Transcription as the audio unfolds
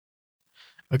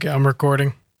Okay, I'm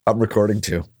recording. I'm recording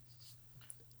too.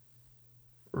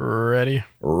 Ready?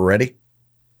 Ready?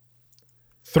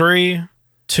 3,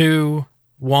 2,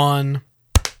 1.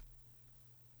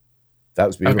 That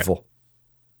was beautiful. Okay.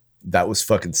 That was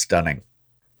fucking stunning.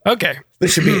 Okay.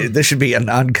 This should be an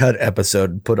uncut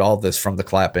episode. Put all this from the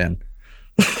clap in.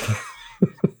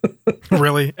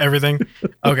 Really? Everything?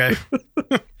 Okay.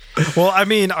 Well, I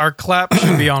mean, our clap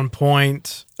should be on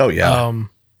point. Oh, yeah.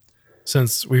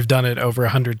 Since we've done it over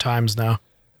 100 times now.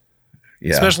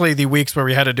 Yeah. Especially the weeks where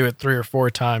we had to do it 3 or 4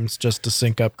 times just to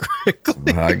sync up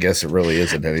correctly. I guess it really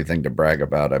isn't anything to brag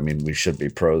about. I mean, we should be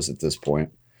pros at this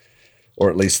point,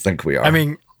 or at least think we are. I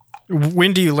mean,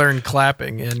 when do you learn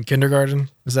clapping? In kindergarten?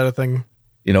 Is that a thing?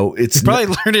 You know, you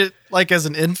probably learned it like as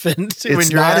an infant. It's when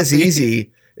you're not as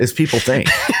easy as people think.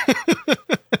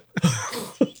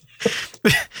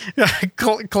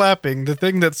 Clapping, the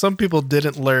thing that some people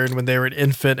didn't learn when they were an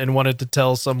infant and wanted to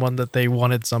tell someone that they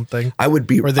wanted something. I would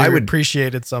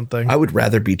appreciated something. I would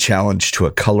rather be challenged to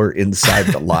a color inside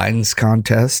the lines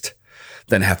contest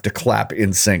than have to clap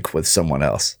in sync with someone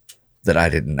else that I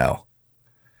didn't know.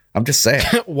 I'm just saying.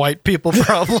 White people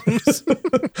problems.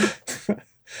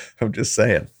 I'm just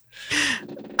saying.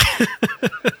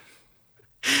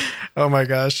 Oh my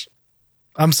gosh.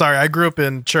 I'm sorry. I grew up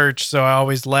in church, so I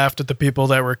always laughed at the people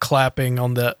that were clapping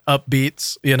on the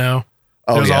upbeats, you know.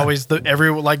 Oh, There was yeah. always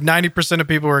 90% of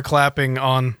people were clapping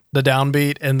on the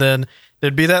downbeat, and then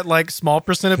there'd be that like small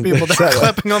percent of people that were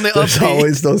clapping on the There's upbeat.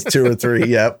 always those 2 or 3.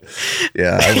 Yep.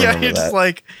 Yeah, I remember You're just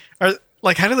like,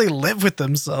 how do they live with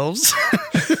themselves?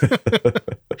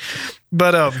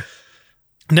 But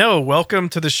no, welcome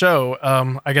to the show.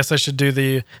 I guess I should do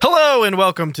the hello and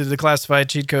welcome to the Classified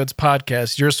Cheat Codes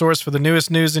podcast, your source for the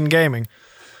newest news in gaming.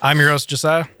 I'm your host,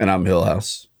 Josiah. And I'm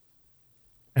Hillhouse.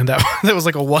 And that was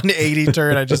like a 180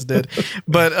 turn I just did.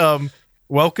 But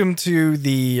welcome to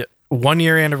the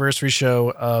 1-year anniversary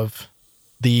show of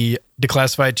the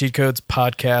Declassified Cheat Codes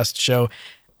podcast show.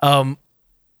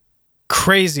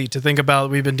 Crazy to think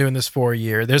about. We've been doing this for a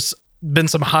year. There's been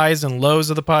some highs and lows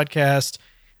of the podcast.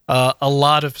 A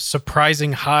lot of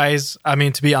surprising highs. I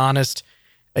mean, to be honest,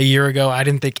 a year ago, I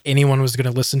didn't think anyone was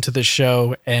going to listen to this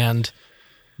show. And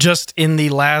just in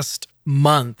the last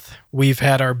month, we've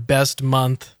had our best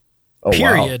month,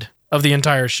 period, of the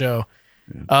entire show.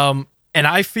 And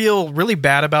I feel really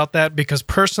bad about that because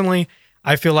personally,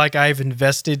 I feel like I've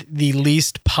invested the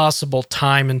least possible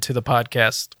time into the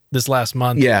podcast this last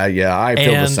month. Yeah, I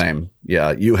feel the same.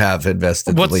 Yeah, you have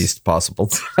invested the least possible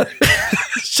time.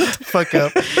 Shut the fuck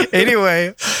up.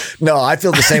 Anyway. No, I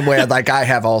feel the same way. Like I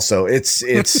have also. It's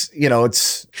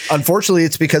unfortunately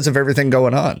it's because of everything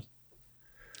going on.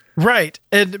 Right.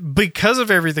 And because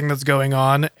of everything that's going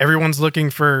on, everyone's looking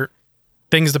for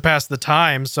things to pass the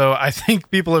time. So I think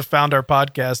people have found our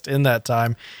podcast in that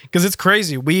time because it's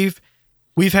crazy. We've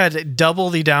had double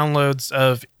the downloads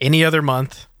of any other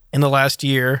month in the last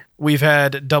year. We've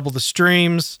had double the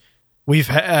streams. We've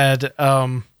had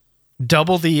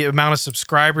double the amount of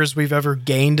subscribers we've ever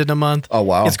gained in a month. Oh,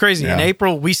 wow. It's crazy. Yeah. In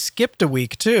April, we skipped a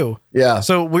week too. Yeah.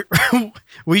 So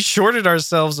we shorted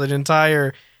ourselves an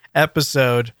entire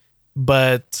episode,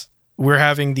 but we're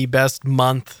having the best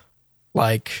month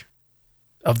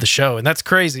of the show. And that's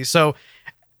crazy. So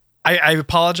I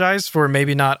apologize for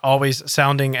maybe not always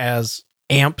sounding as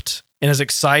amped and as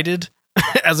excited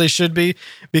as I should be,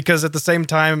 because at the same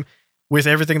time, with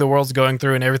everything the world's going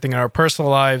through and everything in our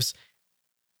personal lives,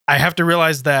 I have to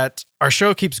realize that our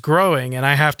show keeps growing and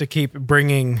I have to keep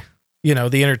bringing,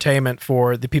 the entertainment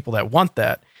for the people that want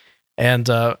that. And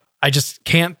I just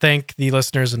can't thank the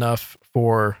listeners enough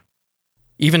for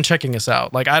even checking us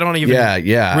out. Like, I don't even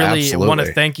really absolutely want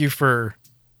to thank you for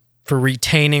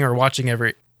retaining or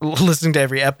listening to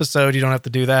every episode. You don't have to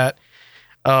do that.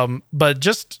 But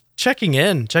just checking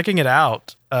it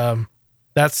out.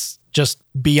 That's just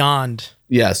beyond.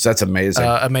 Yes, that's amazing.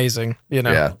 Amazing.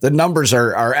 Yeah, the numbers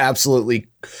are absolutely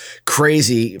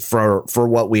crazy for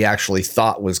what we actually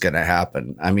thought was going to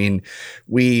happen. I mean,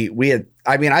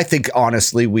 I think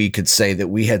honestly, we could say that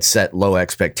we had set low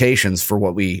expectations for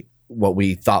what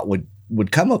we thought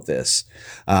would come of this.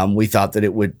 We thought that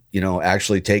it would,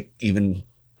 actually take even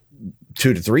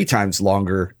 2 to 3 times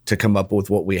longer to come up with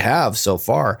what we have so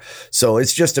far. So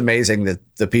it's just amazing that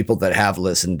the people that have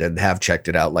listened and have checked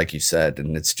it out, like you said,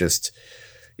 and it's just,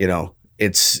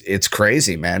 it's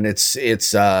crazy, man. It's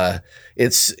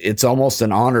almost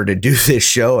an honor to do this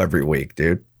show every week,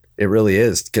 dude. It really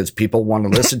is, because people want to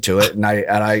listen to it. And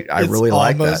I really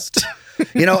like that.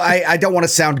 I don't want to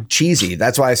sound cheesy.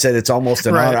 That's why I said it's almost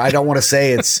an honor. I don't want to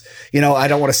say it's, I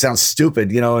don't want to sound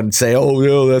stupid, and say,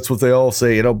 oh, that's what they all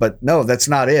say, but no, that's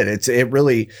not it.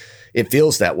 It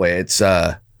feels that way. It's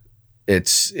a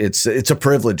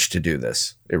privilege to do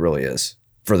this. It really is.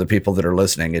 For the people that are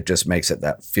listening, it just makes it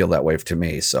feel that way to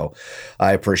me. So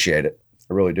I appreciate it.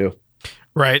 I really do.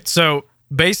 Right. So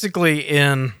basically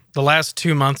in the last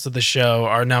 2 months of the show,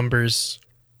 our numbers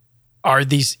are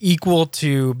these equal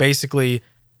to basically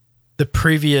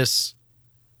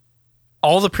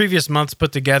all the previous months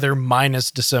put together minus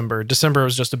December. December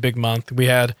was just a big month. We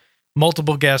had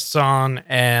multiple guests on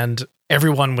and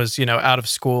everyone was, out of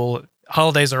school.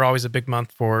 Holidays are always a big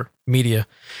month for media.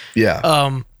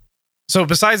 Yeah. So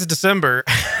besides December,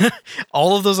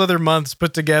 all of those other months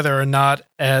put together are not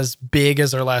as big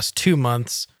as our last 2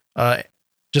 months.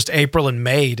 Just April and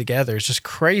May together. It's just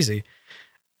crazy.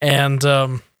 And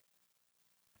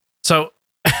so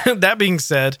that being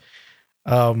said,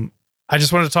 I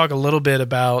just wanted to talk a little bit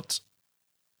about,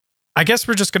 I guess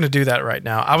we're just going to do that right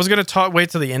now. I was going to wait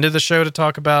till the end of the show to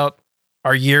talk about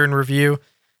our year in review,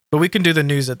 but we can do the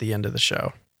news at the end of the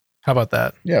show. How about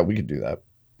that? Yeah, we could do that.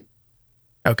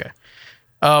 Okay.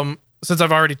 Since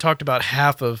I've already talked about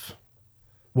half of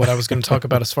what I was going to talk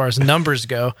about as far as numbers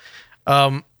go,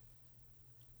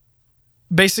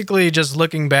 basically just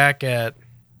looking back at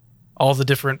all the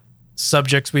different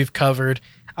subjects we've covered,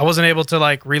 I wasn't able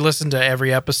to re-listen to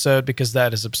every episode because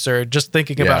that is absurd. Just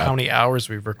thinking about how many hours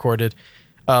we've recorded.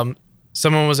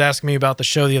 Someone was asking me about the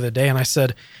show the other day and I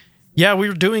said, yeah, we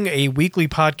were doing a weekly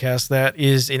podcast that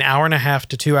is an hour and a half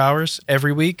to 2 hours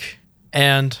every week.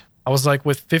 And I was like,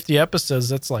 with 50 episodes,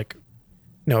 that's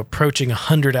approaching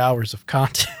 100 hours of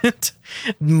content,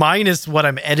 minus what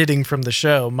I'm editing from the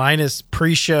show, minus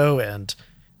pre-show and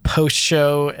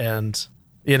post-show and,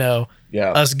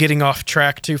 us getting off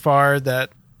track too far that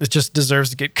it just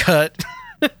deserves to get cut.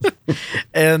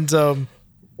 And,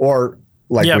 or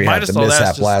we had the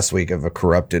mishap last week of a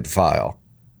corrupted file.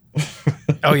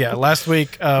 Oh yeah. Last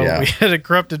week, we had a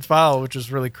corrupted file, which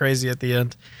was really crazy at the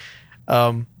end.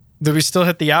 But we still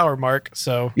hit the hour mark,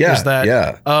 so there's that.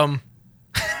 Yeah.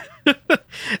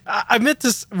 I meant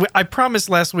this. I promised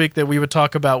last week that we would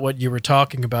talk about what you were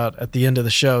talking about at the end of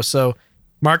the show. So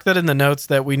mark that in the notes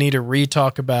that we need to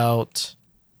re-talk about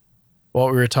what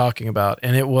we were talking about,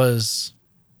 and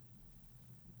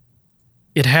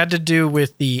it had to do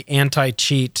with the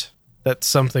anti-cheat that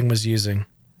something was using.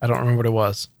 I don't remember what it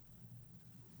was.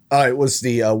 It was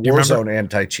the Warzone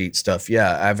anti-cheat stuff.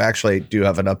 Yeah, I've actually do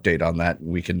have an update on that.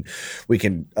 We can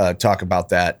talk about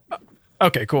that.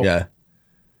 Okay, cool. Yeah,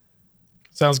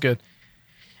 sounds good.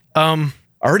 I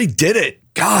already did it.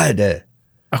 God.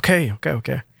 Okay.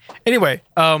 Anyway,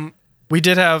 we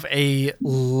did have a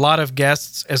lot of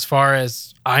guests as far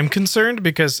as I'm concerned,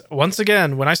 because once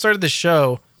again, when I started the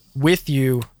show with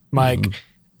you, Mike,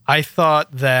 I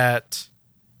thought that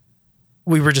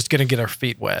we were just going to get our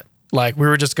feet wet. Like we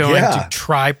were just going to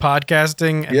try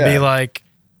podcasting and be like,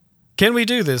 can we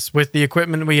do this with the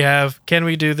equipment we have? Can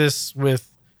we do this with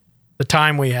the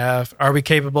time we have? Are we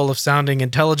capable of sounding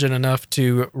intelligent enough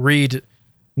to read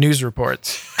news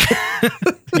reports?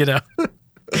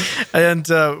 And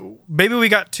maybe we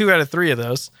got 2 out of 3 of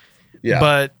those. Yeah.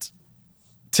 But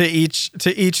to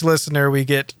each listener, we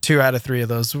get 2 out of 3 of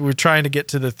those. We're trying to get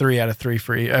to the 3 out of 3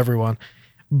 for everyone.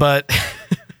 But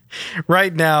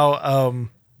right now,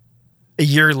 a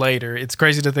year later, it's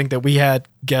crazy to think that we had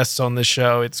guests on this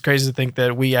show. It's crazy to think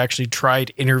that we actually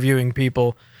tried interviewing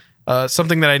people,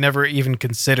 something that I never even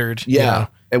considered. Yeah.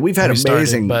 And we've had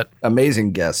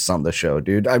amazing guests on the show,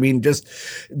 dude. I mean,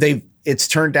 it's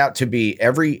turned out to be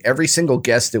every single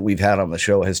guest that we've had on the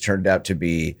show has turned out to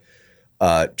be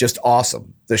just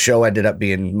awesome. The show ended up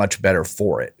being much better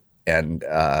for it. And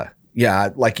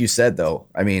like you said, though,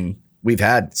 I mean, we've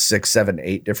had 6, 7,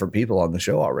 8 different people on the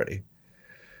show already.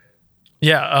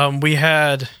 Yeah, we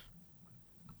had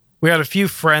a few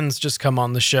friends just come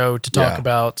on the show to talk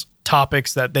about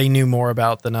topics that they knew more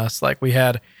about than us. Like we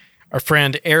had our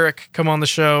friend Eric come on the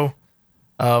show.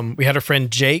 We had our friend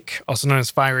Jake, also known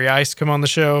as Fiery Ice, come on the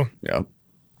show. Yeah.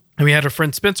 And we had our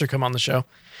friend Spencer come on the show.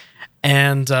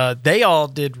 And they all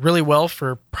did really well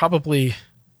for probably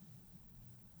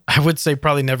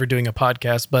never doing a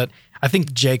podcast, but I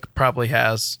think Jake probably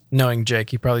has. Knowing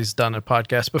Jake, he probably has done a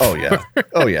podcast before.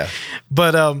 Oh yeah.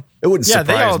 But it wouldn't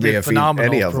surprise me if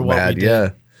any of them had.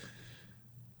 Yeah.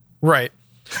 Right.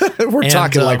 We're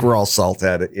talking like we're all salt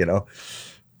at it,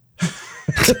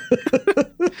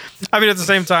 I mean, at the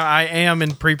same time, I am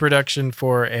in pre-production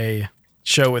for a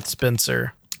show with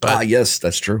Spencer. Yes,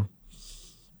 that's true.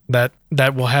 That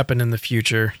will happen in the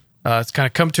future. It's kind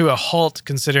of come to a halt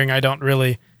considering I don't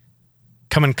really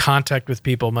come in contact with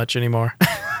people much anymore.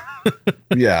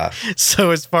 Yeah.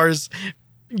 So as far as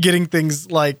getting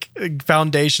things like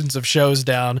foundations of shows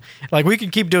down, like we can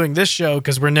keep doing this show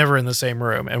because we're never in the same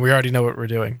room and we already know what we're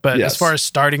doing. But Yes. as far as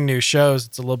starting new shows,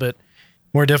 it's a little bit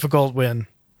more difficult when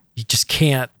you just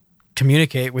can't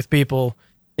communicate with people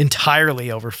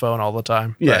entirely over phone all the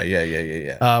time.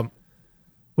 Yeah.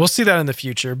 We'll see that in the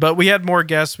future. But we had more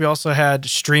guests. We also had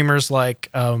streamers like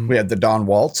We had the Don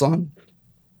Waltz on.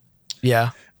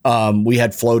 yeah. We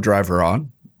had Flow Driver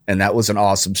on, and that was an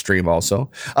awesome stream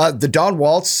also. The Don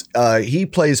Waltz, he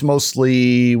plays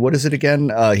mostly, what is it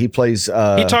again? He plays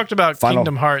He talked about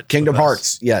Kingdom Hearts. Kingdom with us.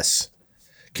 Hearts, yes.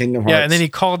 Kingdom Hearts. Yeah, and then he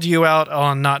called you out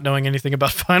on not knowing anything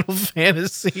about Final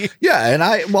Fantasy. Yeah, and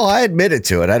I admitted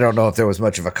to it. I don't know if there was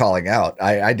much of a calling out.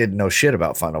 I didn't know shit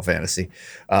about Final Fantasy.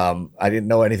 I didn't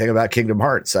know anything about Kingdom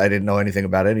Hearts. I didn't know anything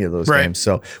about any of those games.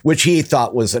 So, which he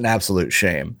thought was an absolute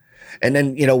shame. And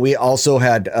then, we also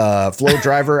had Flow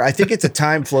Driver. I think at the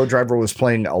time, Flow Driver was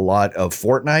playing a lot of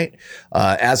Fortnite.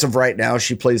 As of right now,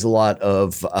 she plays a lot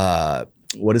of,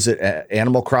 what is it?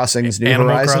 Animal Crossing's New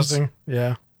Horizons. Crossing,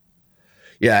 yeah.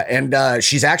 Yeah, and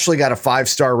she's actually got a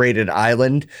 5-star rated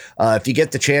island. If you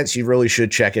get the chance, you really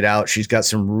should check it out. She's got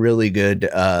some really good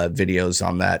videos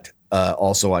on that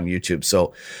also on YouTube.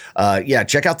 So, yeah,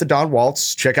 check out the Don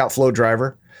Waltz. Check out Flow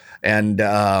Driver. And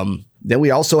then we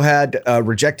also had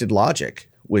Rejected Logic,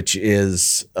 which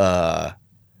is a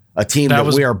team that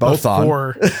we are both on.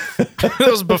 That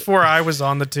was before I was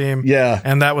on the team. Yeah.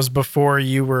 And that was before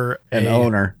you were An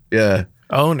owner. Yeah.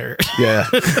 Owner. Yeah.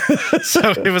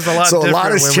 So it was a lot So a different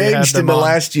lot has when we had changed them in the on.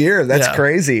 last year. That's Yeah.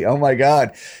 crazy. Oh my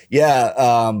God.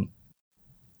 Yeah.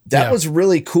 That was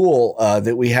really cool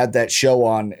that we had that show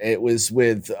on. It was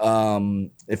with,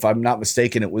 if I'm not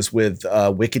mistaken, it was with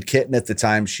Wicked Kitten at the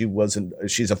time.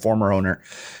 She's a former owner.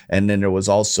 And then there was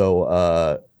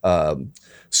also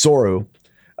Soru,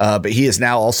 but he is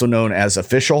now also known as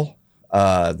Official.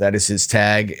 That is his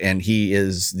tag. And he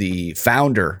is the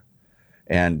founder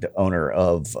and owner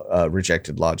of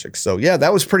Rejected Logic. So yeah,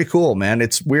 that was pretty cool, man.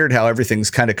 It's weird how everything's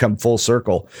kind of come full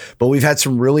circle, but we've had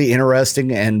some really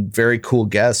interesting and very cool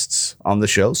guests on the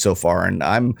show so far. And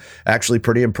I'm actually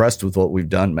pretty impressed with what we've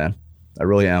done, man. I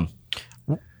really am.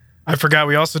 I forgot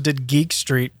we also did Geek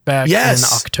Street back in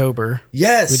October.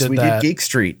 Yes, we that. did Geek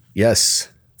Street. Yes,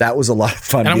 that was a lot of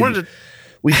fun. And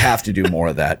we have to do more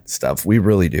of that stuff. We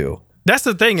really do. That's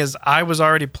the thing is I was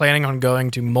already planning on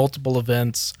going to multiple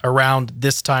events around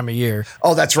this time of year.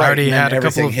 Oh, that's right. I already had a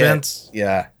couple of events.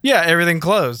 Yeah. Yeah, everything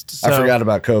closed. So, I forgot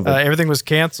about COVID. Everything was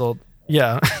canceled.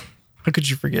 Yeah. How could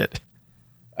you forget?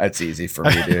 That's easy for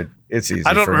me, dude. It's easy.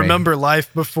 I don't for me. remember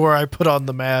life before I put on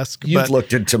the mask. You've but,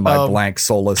 looked into my blank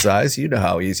soulless eyes. You know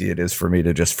how easy it is for me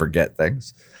to just forget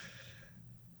things.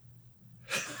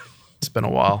 It's been a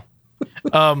while.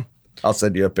 I'll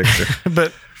send you a picture.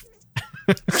 But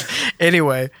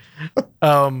anyway,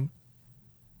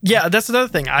 yeah, that's another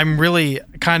thing. I'm really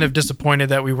kind of disappointed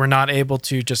that we were not able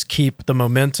to just keep the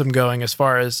momentum going as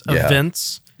far as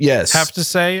events. Yes. Have to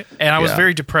say. And I was Yeah.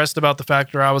 very depressed about the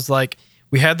fact where I was like,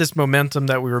 we had this momentum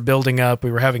that we were building up.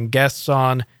 We were having guests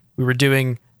on. We were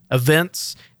doing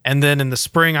events. And then in the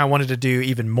spring, I wanted to do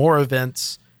even more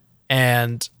events.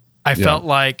 And I felt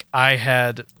like I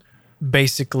had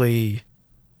basically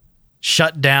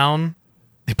shut down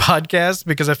the podcast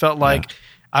because I felt like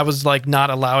I was like not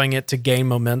allowing it to gain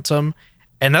momentum.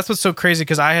 And that's what's so crazy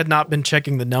because I had not been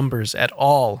checking the numbers at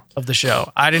all of the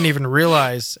show. I didn't even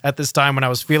realize at this time when I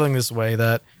was feeling this way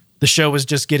that the show was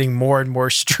just getting more and more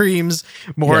streams,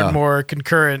 more and more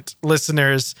concurrent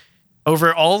listeners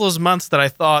over all those months that I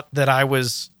thought that I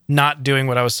was not doing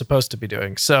what I was supposed to be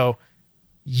doing. So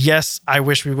yes, I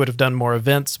wish we would have done more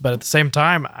events, but at the same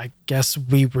time, I guess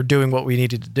we were doing what we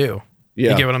needed to do.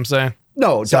 Yeah. You get what I'm saying?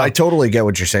 No, I totally get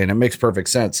what you're saying. It makes perfect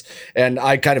sense. And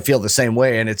I kind of feel the same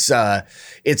way. And it's,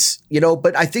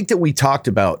 but I think that we talked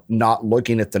about not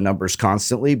looking at the numbers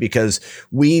constantly because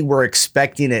we were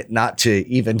expecting it not to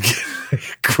even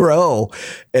grow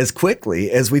as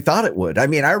quickly as we thought it would. I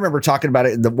mean, I remember talking about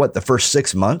it in the first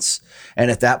 6 months.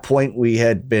 And at that point we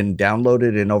had been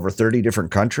downloaded in over 30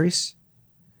 different countries.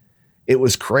 It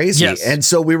was crazy. Yes. And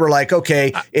so we were like,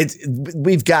 okay,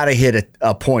 we've got to hit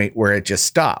a point where it just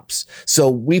stops. So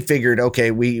we figured,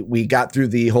 okay, we got through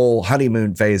the whole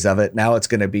honeymoon phase of it. Now it's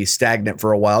going to be stagnant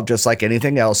for a while, just like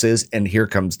anything else is. And here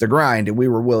comes the grind. And we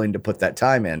were willing to put that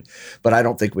time in. But I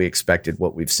don't think we expected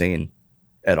what we've seen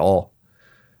at all.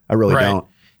 I really don't.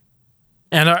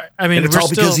 And I mean, and it's we're all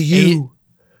because of still you.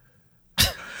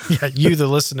 Yeah, you, the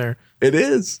listener. It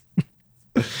is.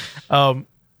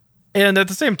 And at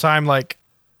the same time, like,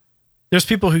 there's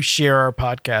people who share our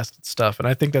podcast and stuff. And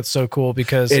I think that's so cool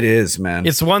because It is, man.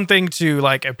 it's one thing to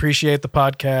like appreciate the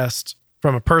podcast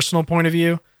from a personal point of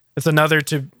view. It's another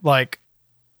to like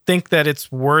think that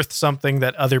it's worth something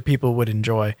that other people would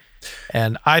enjoy.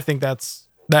 And I think that's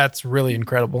really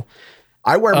incredible.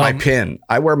 I wear my pin.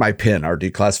 Our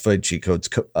Declassified Cheat Codes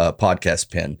podcast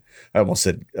pin. I almost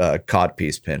said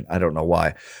codpiece pin. I don't know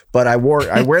why, but I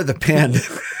wear the pin,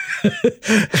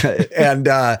 and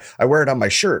I wear it on my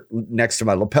shirt next to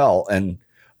my lapel. And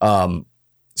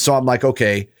so I'm like,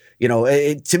 okay,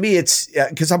 to me, it's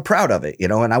because I'm proud of it,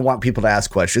 and I want people to ask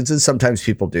questions. And sometimes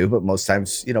people do, but most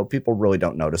times, people really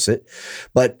don't notice it.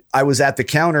 But I was at the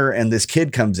counter and this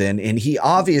kid comes in and he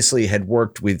obviously had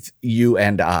worked with you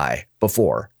and I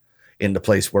before in the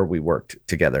place where we worked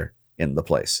together in the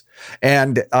place.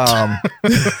 And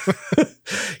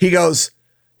he goes,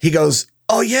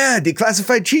 oh yeah,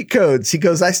 Declassified Cheat Codes. He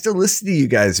goes, I still listen to you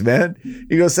guys, man.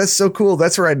 He goes, that's so cool.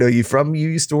 That's where I know you from. You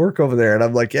used to work over there. And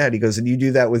I'm like, yeah. And he goes, and you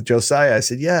do that with Josiah? I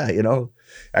said, yeah,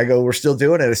 I go, we're still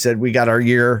doing it. I said, we got our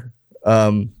year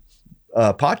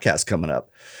podcast coming up.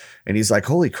 And he's like,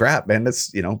 holy crap, man.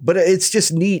 That's, but it's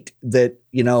just neat that,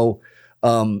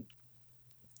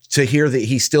 to hear that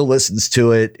he still listens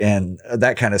to it and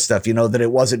that kind of stuff, that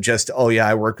it wasn't just, oh yeah,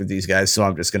 I work with these guys, so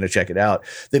I'm just going to check it out.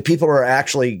 That people are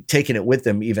actually taking it with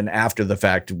them even after the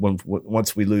fact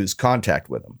once we lose contact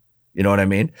with them. You know what I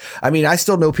mean? I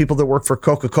still know people that work for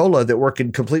Coca-Cola that work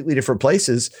in completely different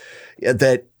places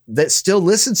that still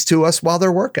listens to us while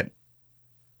they're working.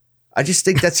 I just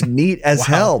think that's neat as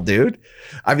hell, dude.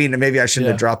 Maybe I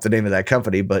shouldn't have dropped the name of that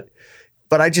company, but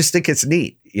I just think it's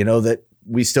neat, that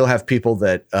we still have people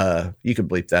that you can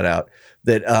bleep that out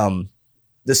that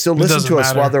still listen to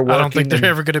us while they're working. I don't think they're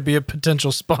ever going to be a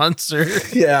potential sponsor.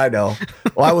 Yeah, I know.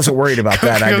 Well, I wasn't worried about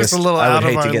that. I would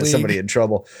hate to get league. Somebody in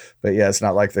trouble. But yeah, it's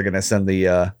not like they're going to send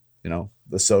the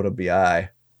the Soda BI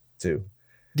to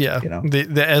the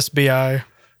SBI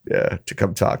to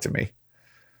come talk to me.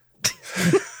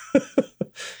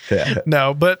 Yeah.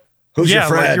 No, but who's your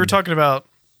friend? Like you were talking about.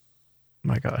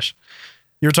 My gosh.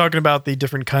 You were talking about the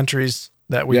different countries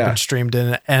that we've been streamed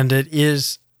in, and it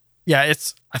is, I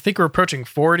think we're approaching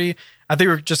 40. I think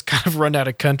we're just kind of run out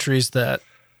of countries that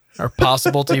are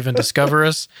possible to even discover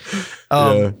us.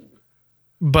 But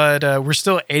we're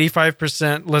still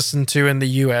 85% listened to in the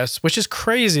US, which is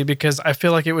crazy because I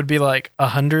feel like it would be like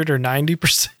 100 or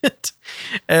 90%.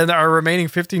 And our remaining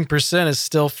 15% is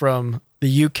still from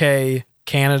the UK,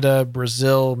 Canada,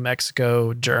 Brazil,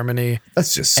 Mexico, Germany.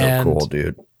 That's just so cool,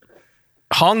 dude.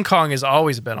 Hong Kong has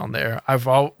always been on there.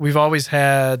 We've always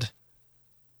had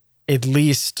at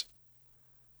least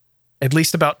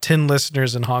about 10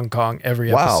 listeners in Hong Kong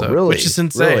every episode. Wow, really? Which is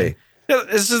insane. Really? Yeah,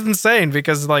 it's just insane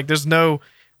because like there's no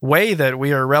way that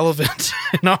we are relevant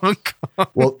in Hong Kong.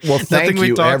 Well, thank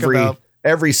you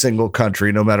every single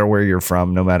country, no matter where you're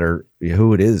from, no matter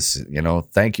who it is,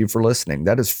 thank you for listening.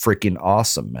 That is freaking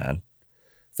awesome, man.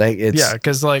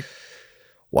 Because like,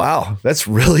 wow, that's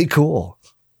really cool.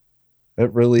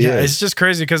 It really is. It's just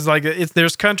crazy because like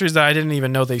there's countries that I didn't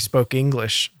even know they spoke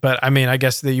English, but I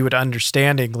guess that you would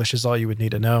understand English is all you would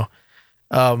need to know.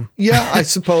 I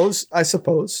suppose.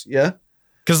 Yeah.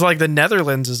 Because like the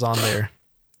Netherlands is on there.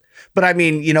 But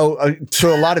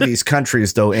to a lot of these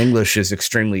countries though, English is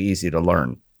extremely easy to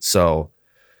learn. So,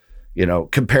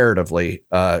 comparatively,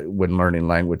 when learning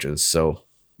languages. So,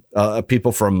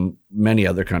 people from many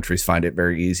other countries find it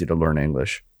very easy to learn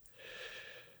English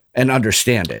and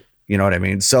understand it. You know what I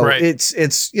mean? So it's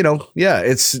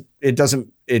it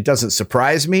doesn't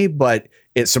surprise me, but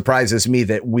it surprises me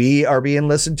that we are being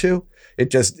listened to. It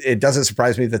doesn't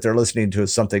surprise me that they're listening to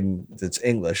something that's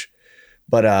English,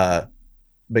 but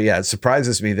it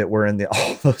surprises me that we're in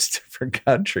all those different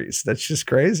countries. That's just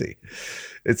crazy.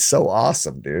 It's so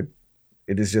awesome, dude.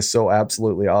 It is just so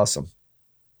absolutely awesome.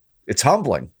 It's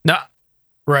humbling. No,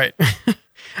 right.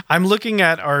 I'm looking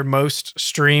at our most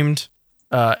streamed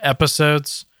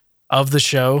episodes of the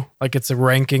show. Like it's a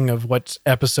ranking of what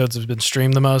episodes have been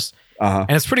streamed the most.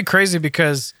 And it's pretty crazy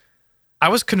because I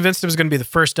was convinced it was going to be the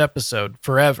first episode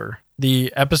forever.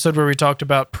 The episode where we talked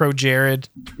about Pro Jared.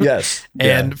 Yes.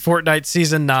 And Fortnite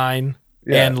Season 9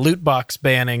 and loot box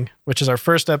banning, which is our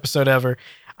first episode ever.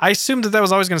 I assumed that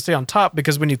was always going to stay on top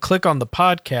because when you click on the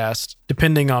podcast,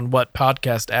 depending on what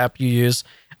podcast app you use,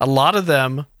 a lot of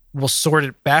them will sort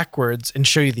it backwards and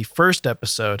show you the first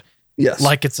episode. Yes.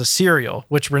 Like it's a serial,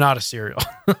 which we're not a serial.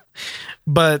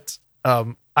 But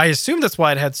I assume that's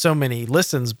why it had so many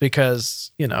listens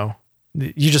because,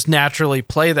 you just naturally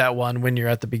play that one when you're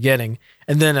at the beginning.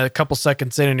 And then a couple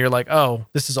seconds in and you're like, oh,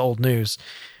 this is old news.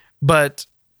 But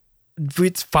we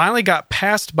finally got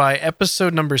passed by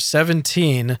episode number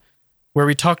 17, where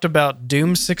we talked about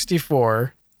Doom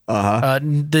 64, the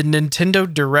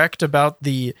Nintendo Direct about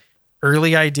the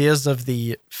early ideas of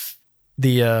the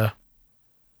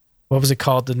what was it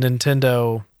called?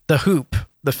 The hoop,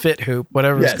 the Fit hoop,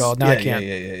 whatever it's called. Now I can't.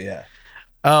 Yeah.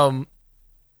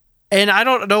 And I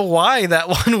don't know why that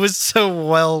one was so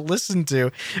well listened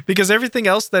to, because everything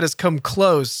else that has come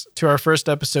close to our first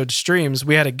episode streams,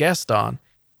 we had a guest on.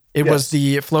 It was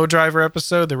the Flow Driver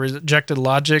episode, the Rejected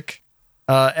Logic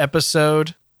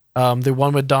episode, the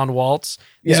one with Don Waltz.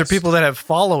 These are people that have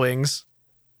followings.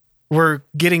 We're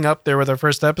getting up there with our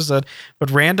first episode,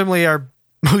 but randomly our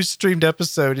most streamed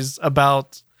episode is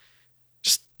about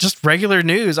just regular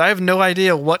news. I have no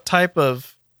idea what type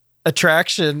of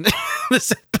attraction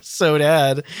this episode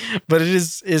had, but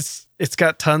it's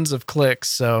got tons of clicks.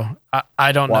 So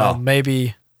I don't know.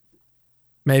 Maybe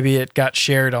it got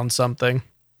shared on something.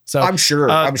 So I'm sure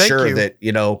that,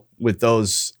 you know, with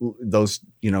those,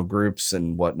 you know, groups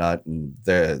and whatnot, and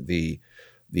the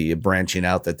branching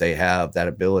out that they have, that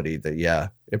ability,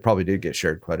 that, it probably did get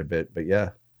shared quite a bit, but yeah,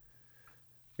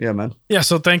 man. Yeah.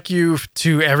 So thank you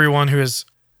to everyone who has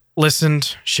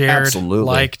listened, shared,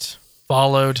 liked,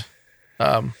 followed.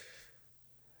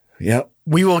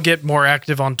 We will get more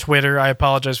active on Twitter. I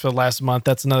apologize for the last month.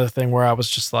 That's another thing where I was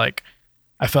just like,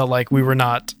 I felt like we were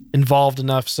not involved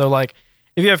enough. So like,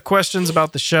 if you have questions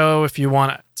about the show, if you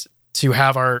want to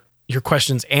have your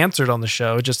questions answered on the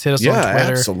show, just hit us on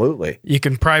Twitter. Absolutely. You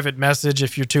can private message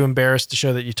if you're too embarrassed to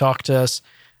show that you talk to us.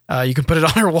 You can put it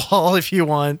on our wall if you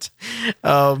want.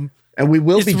 And we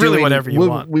will be really doing whatever you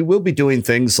want. We will be doing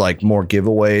things like more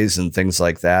giveaways and things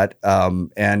like that.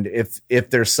 And if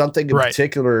there's something in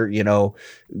particular, you know,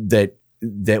 that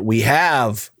we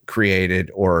have created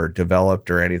or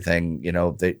developed or anything, you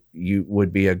know, that you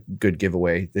would be a good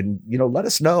giveaway, then, you know, let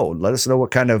us know. Let us know what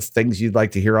kind of things you'd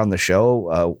like to hear on the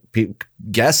show.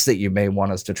 Guests that you may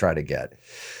want us to try to get,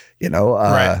 you know,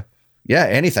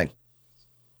 anything.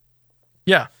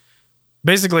 Yeah.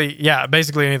 Basically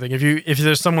anything. If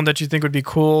there's someone that you think would be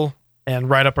cool and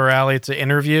right up our alley to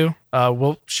interview,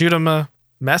 we'll shoot them a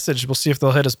message. We'll see if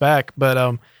they'll hit us back.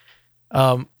 But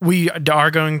we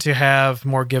are going to have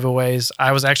more giveaways.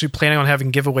 I was actually planning on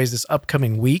having giveaways this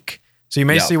upcoming week, so you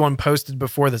may see one posted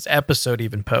before this episode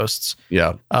even posts.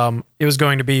 Yeah. It was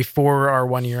going to be for our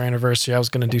 1 year anniversary. I was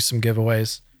going to do some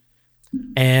giveaways,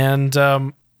 and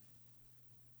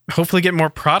hopefully get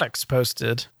more products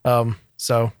posted.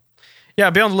 So. Yeah,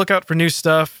 be on the lookout for new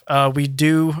stuff. We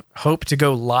do hope to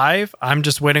go live. I'm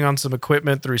just waiting on some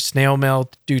equipment through snail mail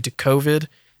due to COVID,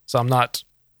 so I'm not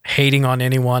hating on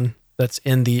anyone that's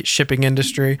in the shipping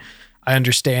industry. I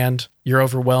understand you're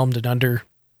overwhelmed and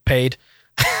underpaid.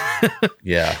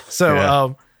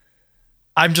 So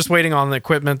I'm just waiting on the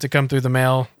equipment to come through the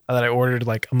mail that I ordered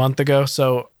like a month ago.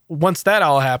 So once that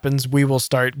all happens, we will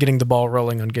start getting the ball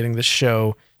rolling on getting this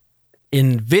show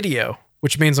in video,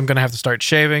 which means I'm going to have to start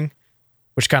shaving,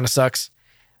 which kind of sucks.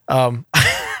 We'll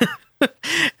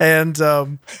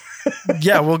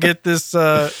get this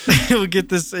we'll get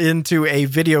this into a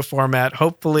video format.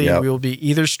 Hopefully we will be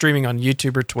either streaming on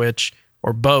YouTube or Twitch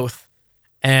or both.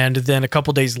 And then a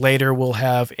couple days later, we'll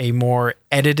have a more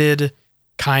edited,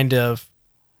 kind of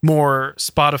more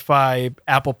Spotify,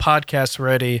 Apple Podcasts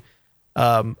ready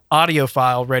audio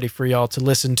file ready for y'all to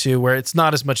listen to, where it's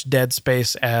not as much dead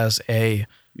space as a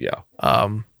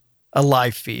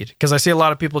live feed. Because I see a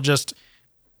lot of people just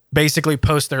basically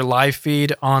post their live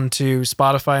feed onto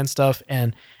Spotify and stuff,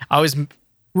 and I always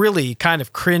really kind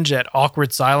of cringe at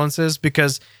awkward silences,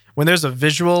 because when there's a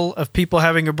visual of people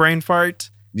having a brain fart,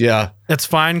 that's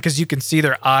fine because you can see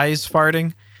their eyes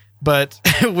farting, but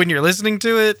when you're listening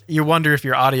to it, you wonder if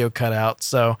your audio cut out.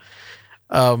 So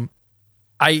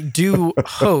I do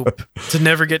hope to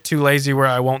never get too lazy where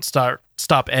I won't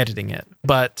stop editing it,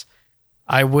 but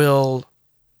I will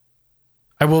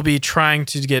be trying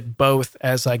to get both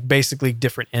as like basically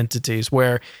different entities,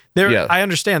 where I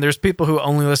understand there's people who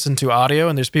only listen to audio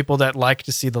and there's people that like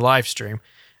to see the live stream.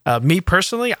 Me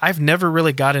personally, I've never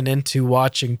really gotten into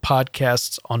watching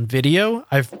podcasts on video.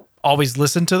 I've always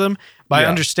listened to them, but I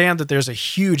understand that there's a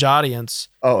huge audience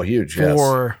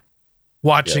for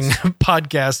watching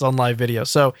podcasts on live video.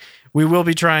 So we will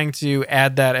be trying to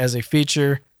add that as a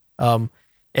feature.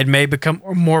 It may become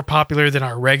more popular than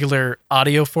our regular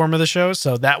audio form of the show,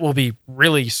 so that will be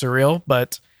really surreal,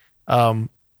 but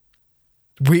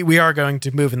we are going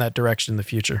to move in that direction in the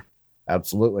future.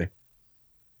 Absolutely.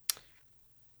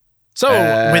 So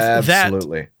with that,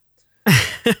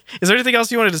 is there anything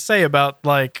else you wanted to say about,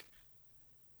 like,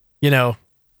 you know,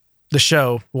 the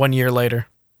show 1 year later?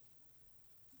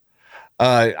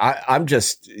 I'm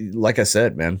just, like I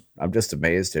said, man, I'm just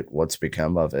amazed at what's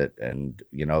become of it. And,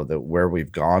 where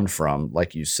we've gone from,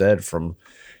 like you said, from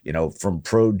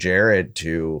Pro Jared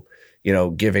to,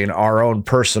 giving our own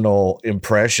personal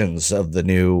impressions of the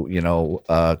new,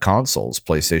 consoles,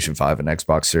 PlayStation 5 and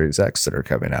Xbox Series X that are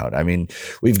coming out. I mean,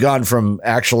 we've gone from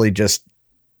actually just,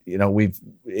 we've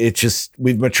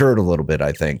matured a little bit,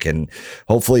 I think, and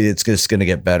hopefully it's just going to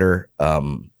get better.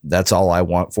 That's all I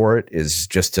want for it, is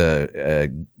just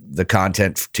the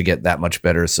content to get that much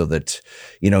better, so that,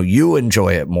 you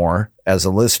enjoy it more as a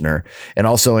listener, and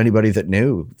also anybody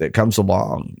that comes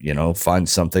along,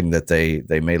 finds something that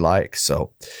they may like.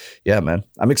 So yeah, man,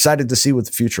 I'm excited to see what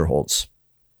the future holds.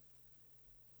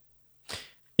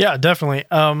 Yeah, definitely.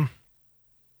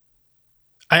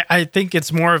 I think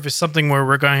it's more of something where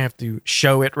we're going to have to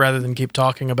show it rather than keep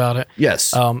talking about it. Yes.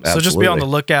 So just be on the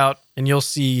lookout, and you'll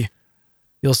see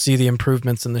the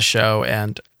improvements in the show.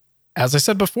 And as I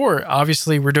said before,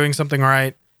 obviously we're doing something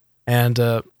right. And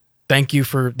thank you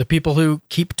for the people who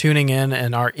keep tuning in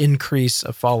and our increase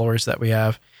of followers that we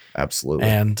have. Absolutely.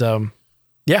 And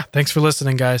yeah, thanks for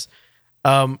listening, guys.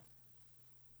 I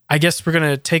guess we're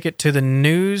going to take it to the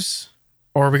news,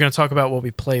 or are we going to talk about what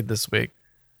we played this week?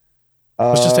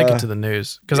 Let's just take it to the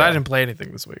news, because I didn't play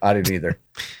anything this week. I didn't either.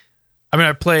 I mean,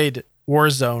 I played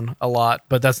Warzone a lot,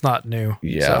 but that's not new.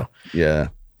 Yeah. So. Yeah.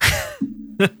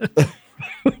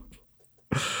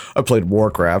 I played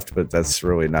Warcraft, but that's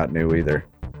really not new either.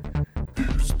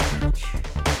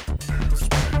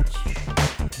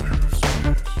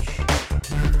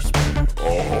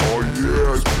 Oh,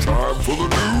 yeah, it's time for the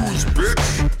news, bitch.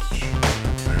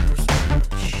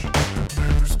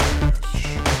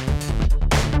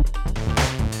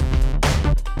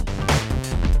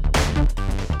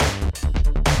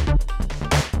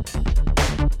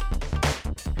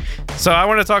 So I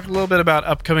want to talk a little bit about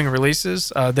upcoming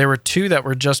releases. There were two that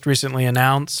were just recently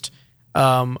announced.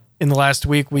 In the last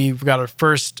week, we've got our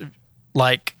first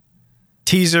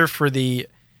teaser for the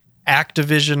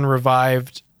Activision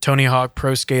revived Tony Hawk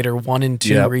Pro Skater 1 and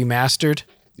 2 remastered.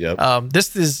 Yep.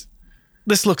 This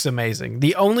looks amazing.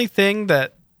 The only thing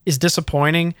that is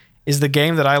disappointing is the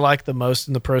game that I like the most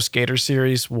in the Pro Skater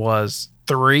series was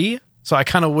 3. So I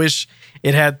kind of wish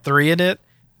it had 3 in it,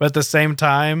 but at the same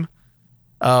time,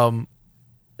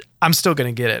 I'm still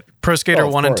going to get it. Pro Skater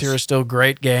 1 and 2 are still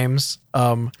great games.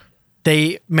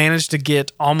 They managed to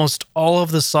get almost all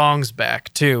of the songs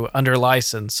back too under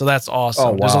license. So that's awesome.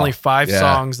 Oh, wow. There's only 5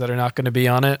 songs that are not going to be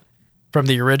on it from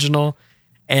the original.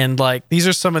 And these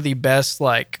are some of the best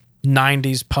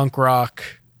 90s punk rock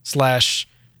 /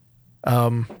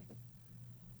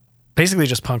 basically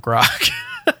just punk rock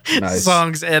nice.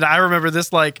 songs. And I remember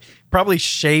this probably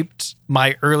shaped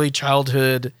my early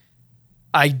childhood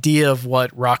idea of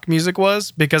what rock music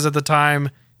was, because at the time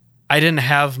I didn't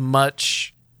have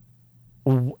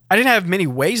many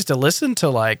ways to listen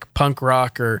to punk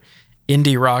rock or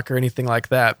indie rock or anything like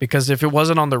that, because if it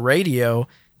wasn't on the radio,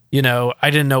 I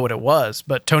didn't know what it was.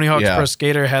 But Tony Hawk's Pro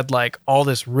Skater had all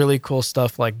this really cool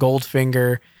stuff like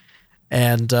Goldfinger,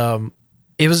 and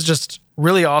it was just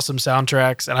really awesome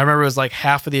soundtracks. And I remember it was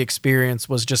half of the experience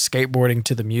was just skateboarding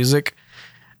to the music.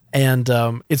 And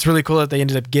it's really cool that they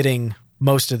ended up getting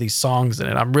most of these songs in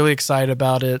it. I'm really excited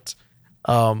about it.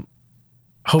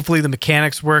 Hopefully the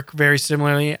mechanics work very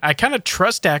similarly. I kind of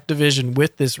trust Activision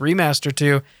with this remaster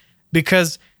too,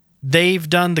 because they've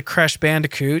done the Crash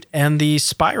Bandicoot and the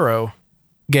Spyro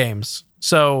games.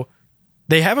 So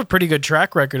they have a pretty good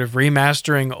track record of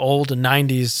remastering old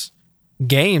 90s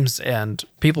games, and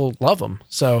people love them.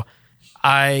 So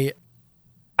I'm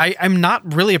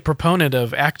not really a proponent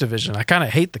of Activision. I kind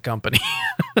of hate the company.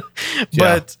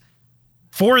 But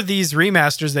for these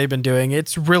remasters they've been doing,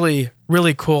 it's really,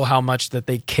 really cool how much that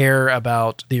they care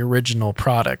about the original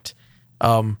product.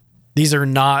 These are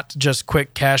not just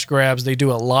quick cash grabs. They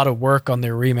do a lot of work on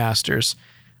their remasters,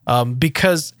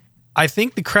 because I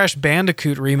think the Crash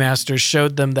Bandicoot remasters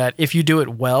showed them that if you do it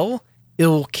well, it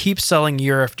will keep selling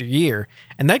year after year.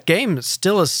 And that game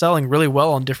still is selling really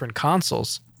well on different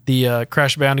consoles, the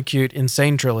Crash Bandicoot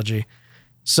Insane Trilogy.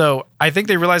 So I think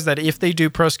they realize that if they do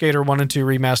Pro Skater 1 and 2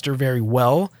 remaster very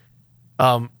well,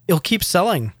 it'll keep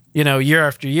selling, year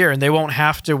after year, and they won't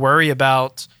have to worry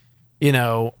about,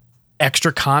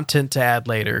 extra content to add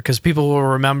later, because people will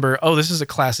remember, oh, this is a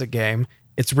classic game.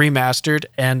 It's remastered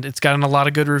and it's gotten a lot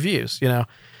of good reviews,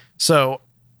 So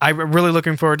I'm really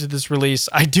looking forward to this release.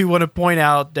 I do want to point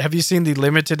out, have you seen the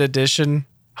limited edition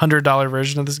 $100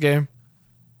 version of this game?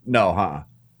 No, huh?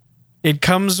 It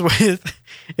comes with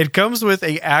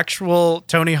a actual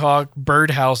Tony Hawk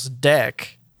Birdhouse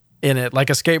deck in it,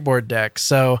 like a skateboard deck.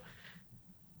 So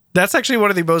That's actually one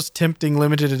of the most tempting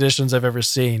limited editions I've ever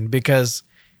seen, because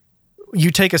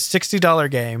you take a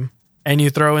 $60 game and you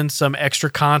throw in some extra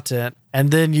content,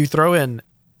 and then you throw in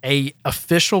a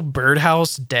official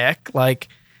Birdhouse deck. Like,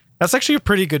 that's actually a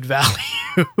pretty good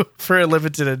value for a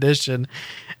limited edition.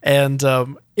 And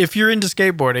if you're into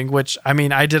skateboarding, which, I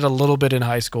mean, I did a little bit in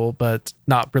high school, but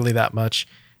not really that much.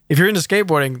 If you're into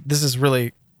skateboarding, this is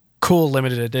really cool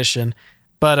limited edition.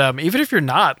 But even if you're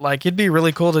not, like, it'd be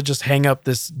really cool to just hang up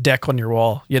this deck on your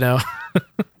wall, you know?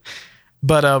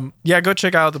 But yeah, go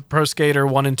check out the Pro Skater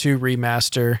 1 and 2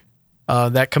 remaster.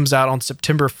 That comes out on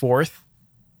September 4th.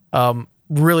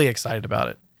 Really excited about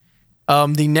it.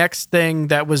 The next thing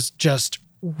that was just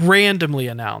randomly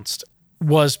announced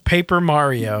was Paper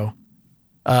Mario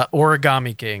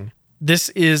Origami King. This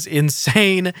is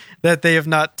insane that they have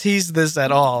not teased this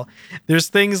at all. There's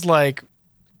things like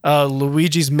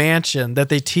Luigi's Mansion that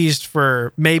they teased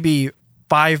for maybe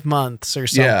 5 months or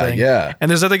something. Yeah. And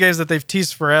there's other games that they've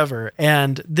teased forever.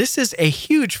 And this is a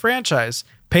huge franchise.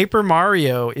 Paper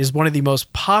Mario is one of the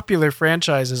most popular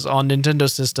franchises on Nintendo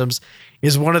systems,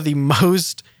 is one of the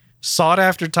most sought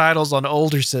after titles on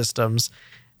older systems.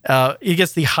 It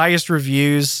gets the highest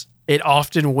reviews. It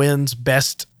often wins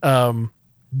best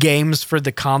games for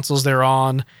the consoles they're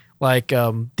on, like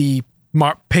the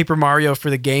Paper Mario for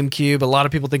the GameCube. A lot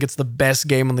of people think it's the best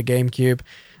game on the GameCube.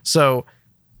 So,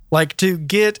 like, to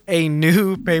get a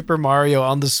new Paper Mario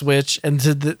on the Switch and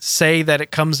to say that it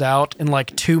comes out in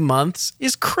like 2 months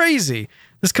is crazy.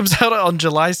 This comes out on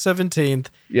July 17th.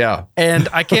 Yeah. And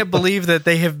I can't believe that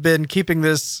they have been keeping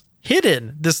this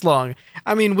hidden this long.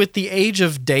 I mean, with the age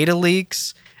of data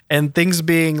leaks and things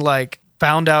being like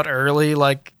found out early,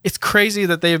 like, it's crazy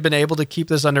that they have been able to keep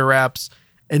this under wraps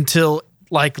until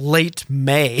like late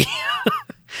May.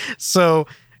 So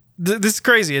this is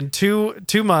crazy. In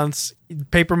two months,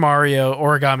 Paper Mario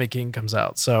Origami King comes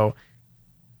out. So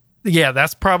yeah,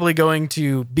 that's probably going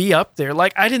to be up there.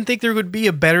 Like, I didn't think there would be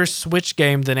a better Switch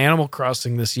game than Animal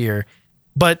Crossing this year,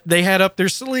 but they had up their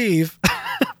sleeve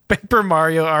Paper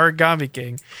Mario Origami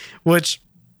King, which,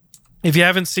 if you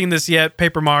haven't seen this yet,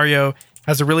 Paper Mario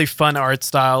has a really fun art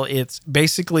style. It's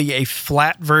basically a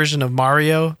flat version of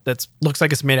Mario that looks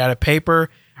like it's made out of paper,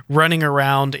 running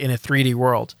around in a 3D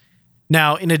world.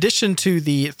 Now, in addition to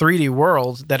the 3D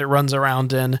world that it runs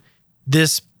around in,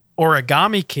 this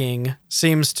Origami King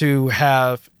seems to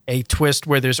have a twist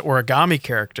where there's origami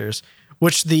characters,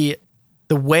 which the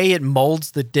way it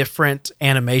molds the different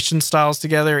animation styles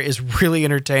together is really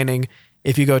entertaining.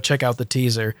 If you go check out the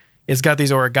teaser, it's got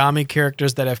these origami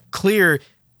characters that have clear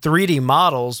 3D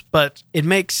models, but it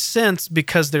makes sense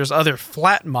because there's other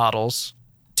flat models,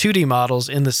 2D models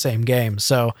in the same game.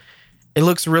 So it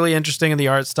looks really interesting in the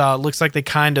art style. It looks like they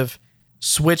kind of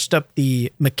switched up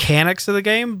the mechanics of the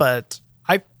game, but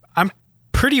I'm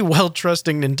pretty well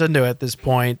trusting Nintendo at this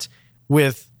point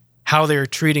with how they're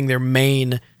treating their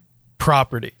main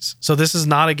properties. So this is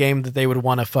not a game that they would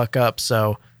want to fuck up.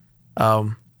 So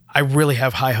I really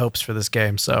have high hopes for this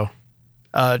game. So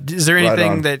is there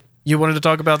anything that you wanted to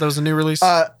talk about that was a new release?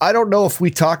 I don't know if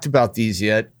we talked about these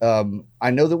yet.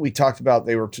 I know that we talked about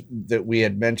that we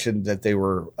had mentioned that they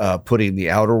were putting the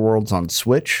Outer Worlds on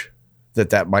Switch,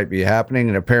 that might be happening,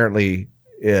 and apparently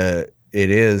it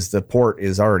is. The port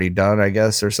is already done, I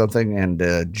guess, or something. And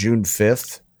June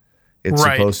 5th, it's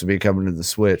supposed to be coming to the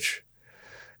Switch.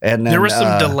 And then, there were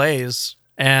some delays,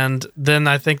 and then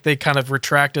I think they kind of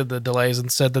retracted the delays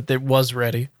and said that it was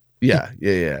ready. Yeah.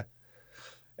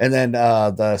 And then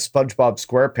the SpongeBob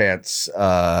SquarePants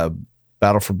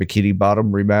Battle for Bikini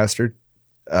Bottom remastered.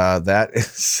 That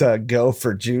is go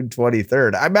for June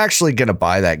 23rd. I'm actually going to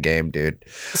buy that game, dude.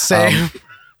 Same.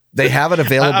 They have it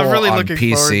available I'm really on looking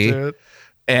PC. forward to it.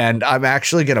 And I'm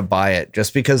actually going to buy it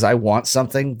just because I want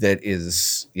something that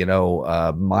is,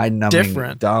 mind-numbing,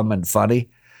 different, dumb, and funny.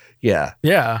 Yeah.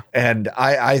 Yeah. And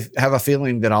I have a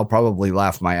feeling that I'll probably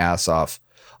laugh my ass off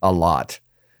a lot.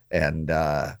 And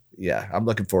yeah, I'm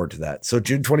looking forward to that. So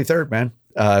June 23rd, man.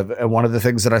 And one of the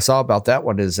things that I saw about that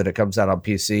one is that it comes out on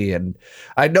PC. And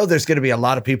I know there's going to be a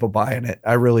lot of people buying it.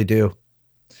 I really do.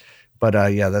 But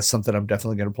yeah, that's something I'm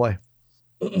definitely going to play.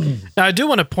 Now, I do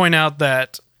want to point out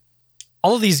that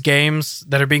all of these games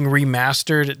that are being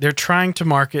remastered, they're trying to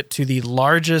market to the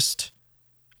largest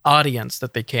audience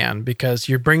that they can, because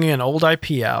you're bringing an old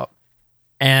IP out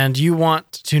and you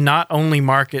want to not only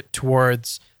market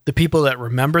towards the people that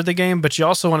remember the game, but you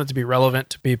also want it to be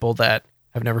relevant to people that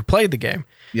have never played the game.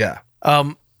 Yeah.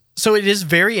 So it is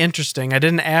very interesting. I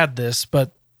didn't add this,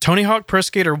 but Tony Hawk Pro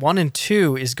Skater 1 and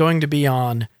 2 is going to be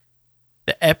on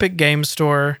the Epic Game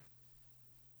Store,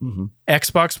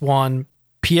 Xbox One,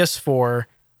 PS4,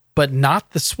 but not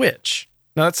the Switch.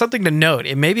 Now, that's something to note.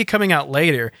 It may be coming out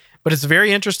later, but it's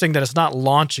very interesting that it's not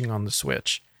launching on the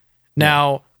Switch.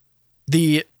 Now,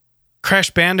 the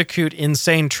Crash Bandicoot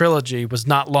Insane Trilogy was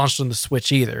not launched on the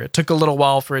Switch either. It took a little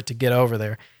while for it to get over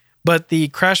there. But the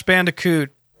Crash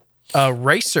Bandicoot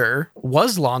Racer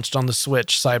was launched on the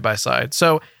Switch side by side.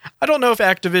 So I don't know if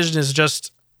Activision is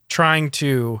just trying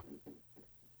to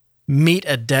meet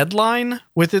a deadline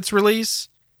with its release,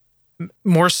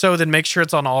 more so than make sure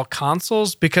it's on all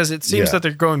consoles, because it seems that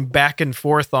they're going back and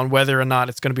forth on whether or not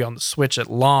it's going to be on the Switch at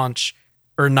launch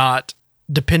or not,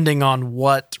 depending on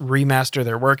what remaster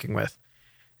they're working with.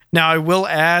 Now, I will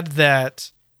add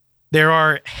that there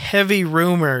are heavy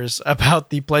rumors about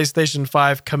the PlayStation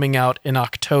 5 coming out in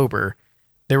October.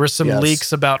 There were some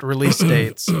leaks about release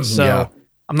dates. So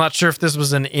I'm not sure if this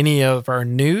was in any of our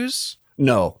news.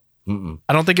 No.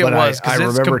 I don't think it was. I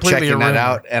remember checking that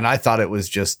out, and I thought it was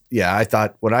just, I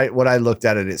thought when I looked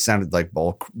at it, it sounded like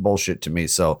bullshit to me.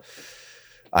 So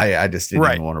I just didn't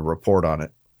even want to report on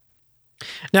it.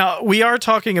 Now, we are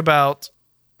talking about,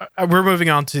 we're moving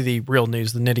on to the real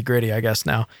news, the nitty gritty, I guess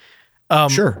now.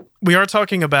 Sure. We are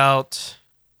talking about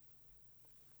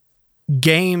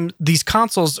these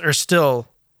consoles are still,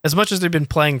 as much as they've been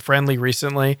playing friendly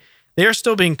recently, they are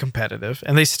still being competitive,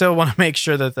 and they still want to make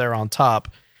sure that they're on top.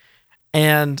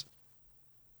 And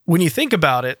when you think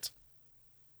about it,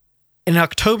 an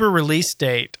October release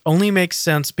date only makes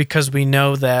sense because we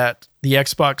know that the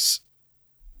Xbox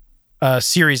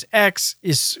Series X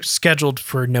is scheduled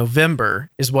for November,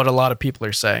 is what a lot of people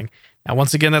are saying. Now,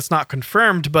 once again, that's not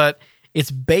confirmed, but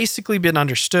it's basically been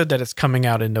understood that it's coming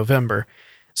out in November.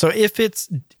 So if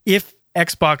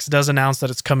Xbox does announce that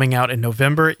it's coming out in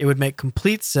November, it would make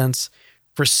complete sense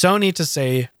for Sony to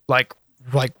say,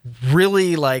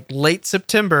 really late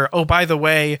September, oh, by the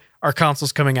way, our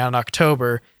console's coming out in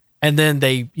October. And then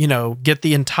they, get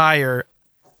the entire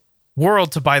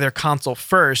world to buy their console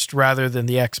first rather than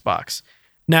the Xbox.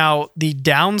 Now, the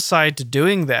downside to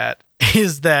doing that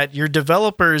is that your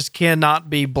developers cannot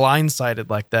be blindsided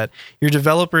like that. Your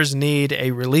developers need a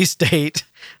release date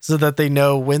so that they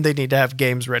know when they need to have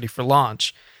games ready for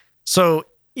launch. So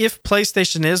if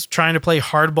PlayStation is trying to play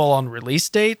hardball on release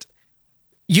date,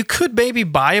 you could maybe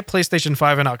buy a PlayStation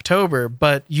 5 in October,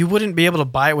 but you wouldn't be able to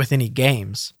buy it with any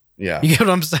games. Yeah. You get what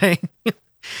I'm saying?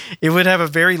 It would have a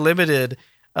very limited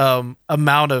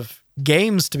amount of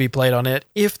games to be played on it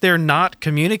if they're not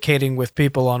communicating with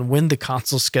people on when the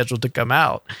console's scheduled to come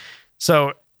out.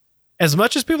 So as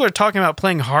much as people are talking about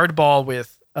playing hardball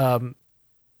with, the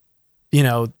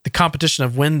competition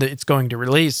of when it's going to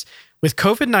release, with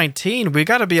COVID-19, we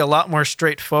got to be a lot more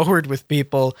straightforward with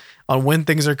people on when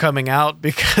things are coming out,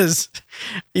 because,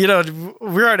 we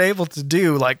aren't able to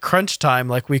do crunch time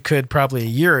like we could probably a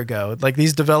year ago.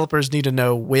 These developers need to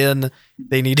know when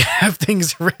they need to have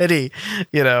things ready,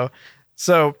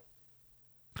 So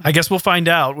I guess we'll find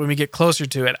out when we get closer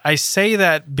to it. I say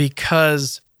that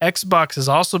because Xbox has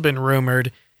also been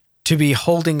rumored to be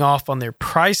holding off on their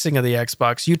pricing of the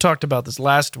Xbox. You talked about this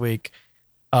last week.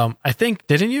 I think,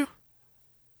 didn't you?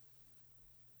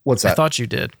 What's that? I thought you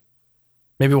did.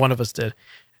 Maybe one of us did.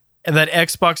 And that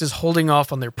Xbox is holding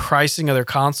off on their pricing of their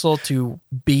console to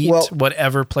beat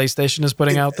whatever PlayStation is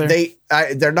putting out there.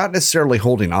 They're not necessarily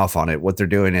holding off on it. What they're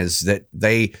doing is that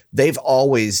they've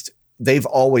always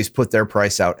put their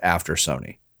price out after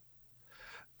Sony.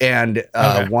 And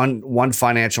one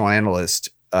financial analyst,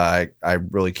 I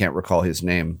really can't recall his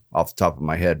name off the top of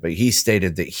my head, but he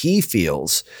stated that he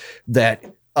feels that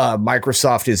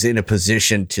Microsoft is in a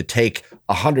position to take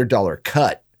 $100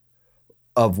 cut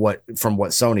of what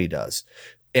Sony does,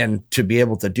 and to be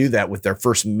able to do that with their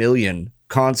first million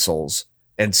consoles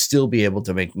and still be able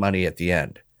to make money at the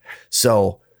end.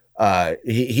 So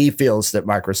he feels that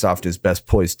Microsoft is best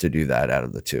poised to do that out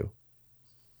of the two.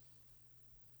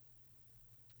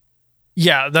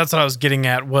 Yeah, that's what I was getting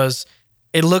at. Was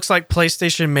it looks like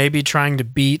PlayStation may be trying to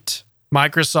beat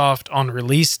Microsoft on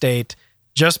release date,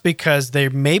 just because they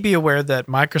may be aware that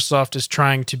Microsoft is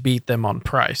trying to beat them on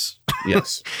price.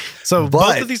 Yes. So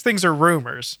both of these things are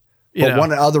rumors. But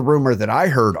one other rumor that I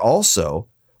heard also,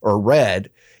 or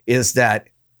read, is that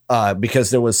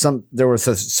because there was some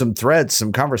threads,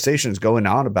 some conversations going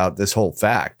on about this whole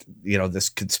fact, this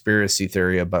conspiracy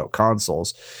theory about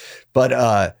consoles.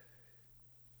 But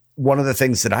one of the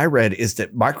things that I read is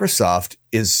that Microsoft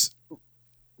is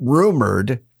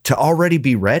rumored to already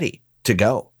be ready to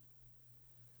go.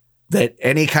 That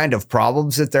any kind of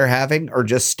problems that they're having are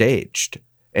just staged.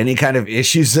 Any kind of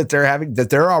issues that they're having, that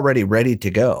they're already ready to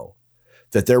go,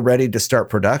 that they're ready to start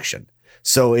production.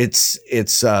 So it's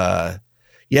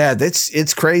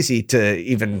crazy to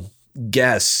even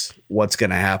guess what's going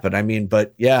to happen. I mean,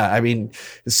 but yeah, I mean,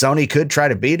 Sony could try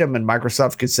to beat them and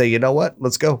Microsoft could say, you know what,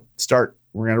 let's go start.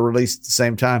 We're going to release at the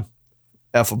same time.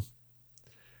 F them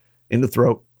in the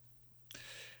throat.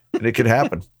 And it could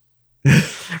happen.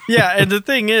 Yeah. And the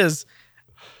thing is,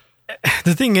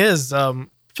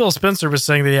 Phil Spencer was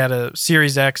saying that he had a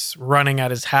Series X running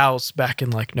at his house back in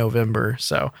like November.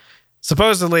 So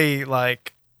supposedly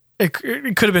like it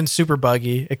could have been super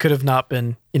buggy. It could have not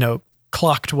been,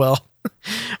 clocked well,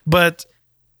 but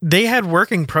they had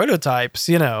working prototypes,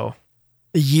 a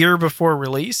year before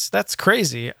release. That's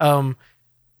crazy.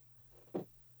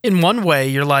 In one way,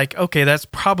 you're like, okay, that's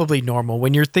probably normal.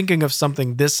 When you're thinking of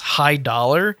something this high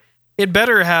dollar, it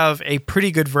better have a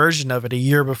pretty good version of it a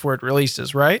year before it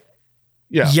releases, right?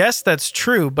 Yeah. Yes, that's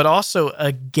true. But also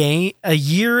a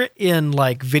year in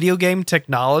like video game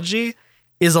technology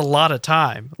is a lot of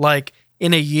time. Like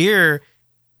in a year,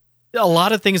 a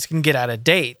lot of things can get out of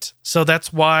date. So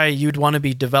that's why you'd want to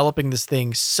be developing this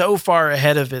thing so far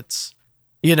ahead of its,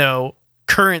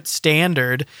 current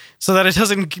standard so that it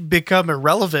doesn't become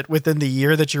irrelevant within the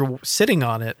year that you're sitting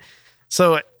on it.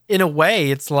 So in a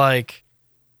way, it's like,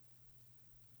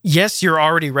 yes, you're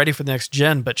already ready for the next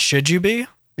gen, but should you be?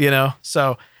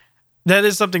 So that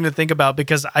is something to think about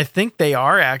because I think they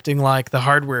are acting like the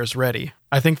hardware is ready.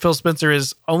 I think Phil Spencer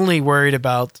is only worried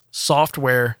about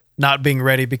software not being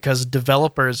ready because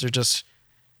developers are just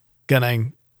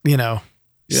gonna,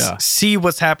 see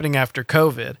what's happening after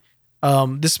COVID.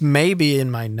 This may be in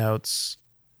my notes.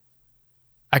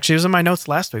 Actually, it was in my notes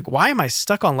last week. Why am I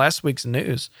stuck on last week's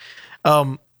news?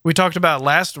 We talked about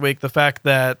last week the fact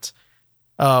that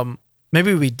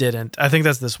maybe we didn't. I think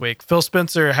that's this week. Phil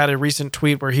Spencer had a recent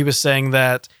tweet where he was saying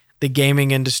that the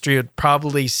gaming industry would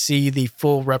probably see the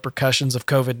full repercussions of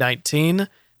COVID-19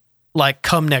 like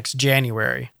come next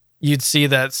January. You'd see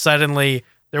that suddenly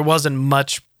there wasn't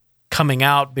much coming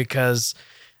out because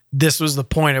this was the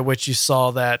point at which you saw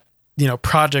that,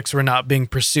 projects were not being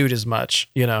pursued as much,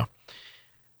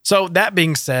 So that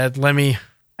being said, let me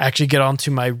actually get on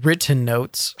to my written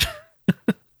notes,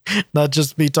 not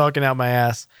just me talking out my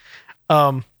ass.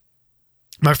 My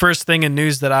first thing in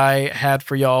news that I had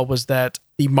for y'all was that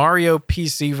the Mario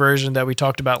PC version that we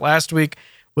talked about last week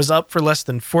was up for less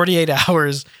than 48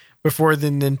 hours before the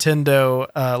Nintendo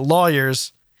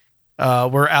lawyers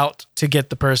were out to get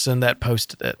the person that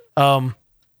posted it.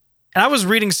 And I was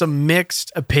reading some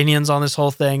mixed opinions on this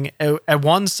whole thing. At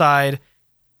one side,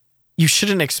 you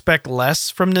shouldn't expect less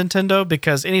from Nintendo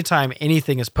because anytime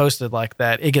anything is posted like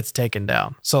that, it gets taken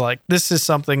down. So like this is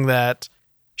something that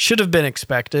should have been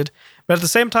expected. But at the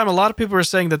same time, a lot of people are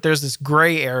saying that there's this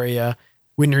gray area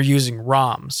when you're using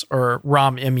ROMs or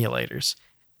ROM emulators.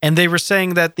 And they were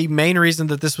saying that the main reason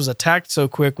that this was attacked so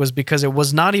quick was because it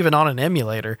was not even on an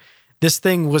emulator. This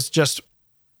thing was just,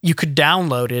 you could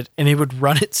download it and it would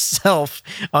run itself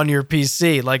on your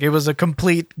PC. Like it was a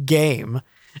complete game,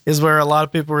 is where a lot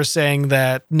of people were saying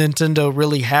that Nintendo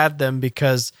really had them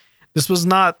because this was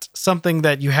not something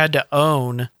that you had to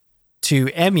own to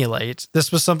emulate.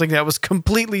 This was something that was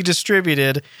completely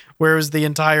distributed, where it was the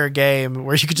entire game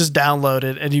where you could just download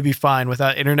it and you'd be fine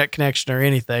without internet connection or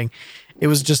anything. It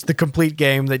was just the complete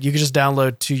game that you could just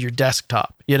download to your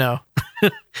desktop,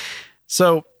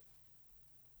 So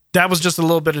that was just a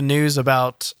little bit of news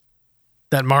about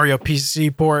that Mario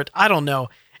PC port. I don't know.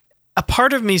 A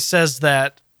part of me says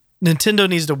that Nintendo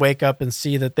needs to wake up and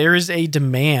see that there is a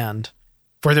demand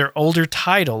for their older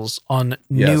titles on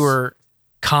newer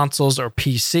consoles or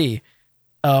PC.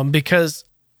 Because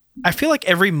I feel like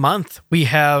every month we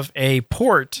have a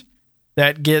port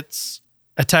that gets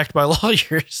attacked by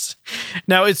lawyers.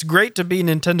 Now, it's great to be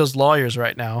Nintendo's lawyers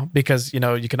right now because, you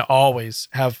can always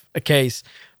have a case.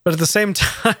 But at the same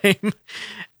time,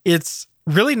 it's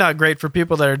really not great for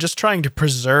people that are just trying to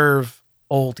preserve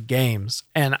old games.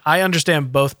 And I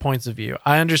understand both points of view.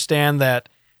 I understand that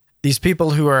these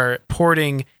people who are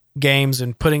porting games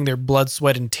and putting their blood,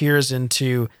 sweat, and tears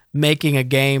into making a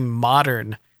game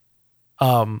modern,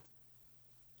 I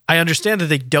understand that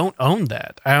they don't own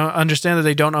that. I understand that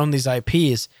they don't own these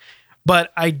IPs.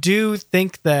 But I do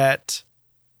think that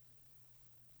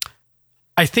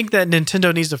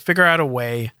Nintendo needs to figure out a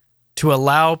way to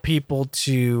allow people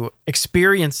to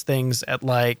experience things at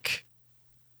like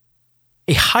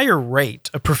a higher rate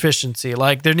of proficiency.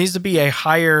 Like there needs to be a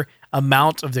higher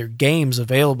amount of their games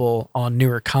available on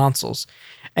newer consoles.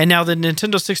 And now the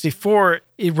Nintendo 64,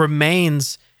 it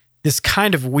remains this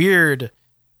kind of weird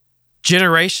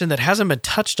generation that hasn't been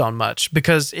touched on much,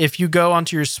 because if you go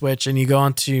onto your Switch and you go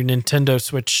onto Nintendo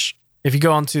Switch, if you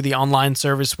go onto the online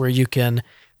service where you can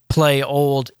play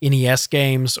old NES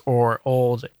games or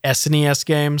old SNES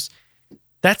games,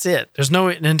 That's it. There's no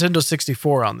Nintendo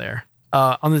 64 on there.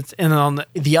 On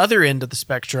the other end of the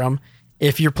spectrum,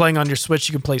 if you're playing on your Switch,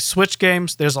 you can play Switch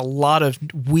games. There's a lot of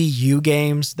Wii U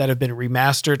games that have been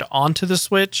remastered onto the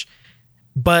Switch.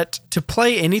 But to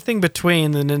play anything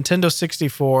between the Nintendo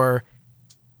 64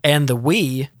 and the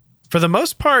Wii, for the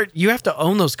most part, you have to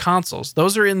own those consoles.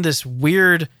 Those are in this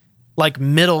weird, like,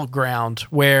 middle ground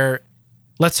where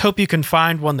let's hope you can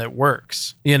find one that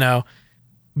works,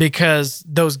 because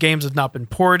those games have not been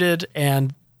ported.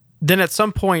 And then at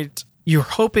some point, you're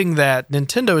hoping that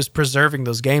Nintendo is preserving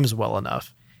those games well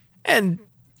enough. And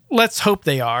let's hope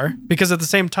they are, because at the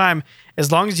same time,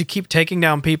 as long as you keep taking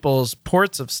down people's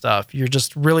ports of stuff, you're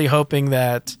just really hoping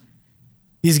that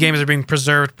these games are being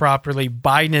preserved properly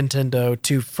by Nintendo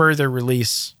to further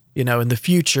release, in the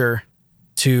future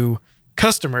to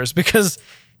customers. Because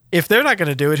if they're not going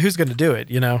to do it, who's going to do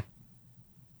it, Exactly.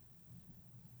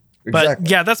 But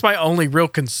yeah, that's my only real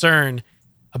concern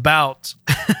about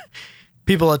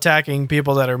people attacking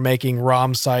people that are making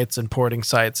ROM sites and porting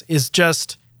sites is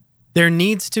just there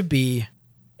needs to be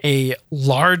a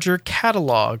larger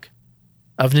catalog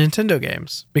of Nintendo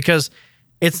games, because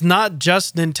it's not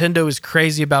just Nintendo is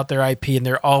crazy about their IP and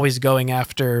they're always going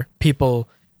after people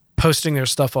posting their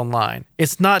stuff online.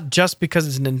 It's not just because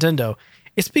it's Nintendo.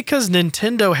 It's because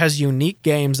Nintendo has unique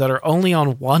games that are only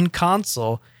on one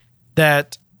console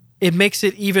that it makes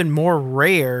it even more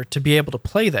rare to be able to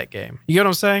play that game. You get what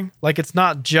I'm saying? Like, it's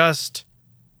not just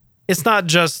a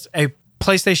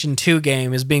PlayStation 2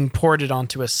 game is being ported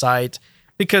onto a site,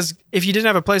 because if you didn't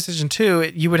have a PlayStation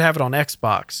 2, you would have it on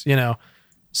Xbox,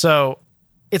 So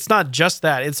it's not just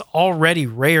that. It's already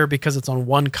rare because it's on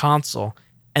one console.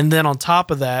 And then on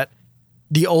top of that,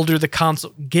 the older the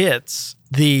console gets,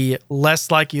 the less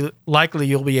likely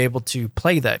you'll be able to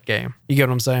play that game. You get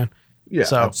what I'm saying? Yeah,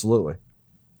 so, absolutely.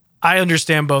 I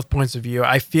understand both points of view.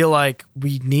 I feel like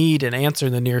we need an answer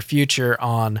in the near future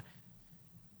on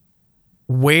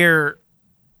where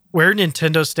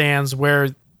Nintendo stands, where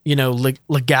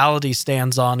legality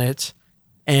stands on it,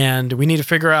 and we need to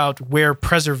figure out where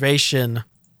preservation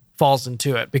falls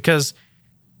into it, because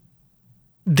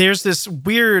there's this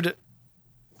weird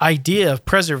idea of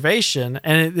preservation,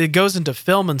 and it goes into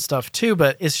film and stuff too,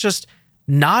 but it's just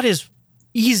not as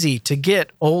easy to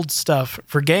get old stuff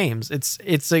for games.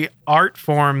 It's a art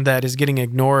form that is getting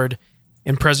ignored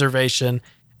in preservation,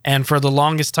 and for the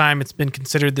longest time it's been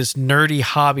considered this nerdy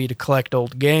hobby to collect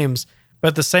old games. But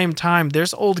at the same time,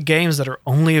 there's old games that are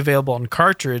only available on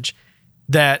cartridge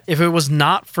that if it was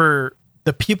not for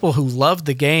the people who love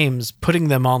the games putting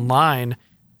them online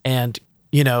and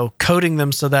coding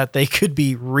them so that they could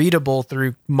be readable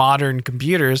through modern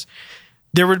computers,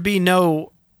 there would be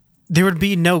no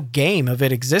game of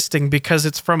it existing, because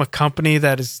it's from a company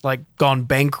that is like gone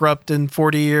bankrupt in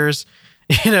 40 years,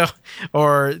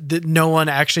 or that no one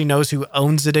actually knows who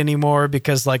owns it anymore,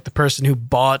 because like the person who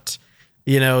bought,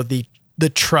 the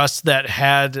trust that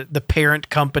had the parent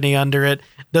company under it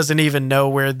doesn't even know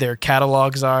where their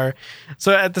catalogs are.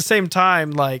 So at the same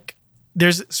time, like,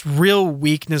 there's this real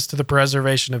weakness to the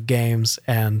preservation of games,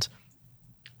 and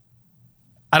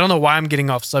I don't know why I'm getting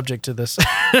off subject to this,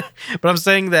 but I'm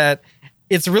saying that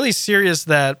it's really serious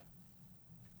that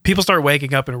people start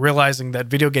waking up and realizing that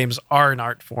video games are an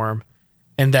art form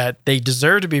and that they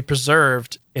deserve to be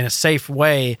preserved in a safe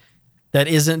way that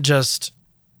isn't just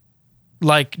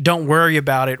like, don't worry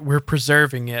about it, we're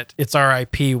preserving it, it's our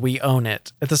IP, we own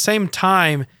it. At the same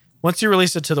time, once you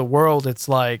release it to the world, it's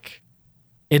like,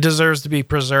 it deserves to be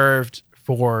preserved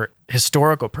for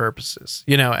historical purposes,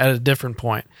 at a different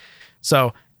point.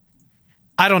 So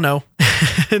I don't know.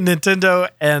 Nintendo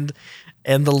and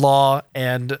the law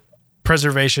and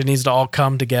preservation needs to all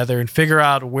come together and figure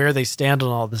out where they stand on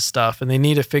all this stuff. And they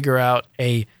need to figure out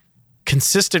a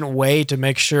consistent way to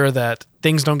make sure that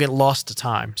things don't get lost to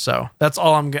time. So that's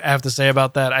all I have to say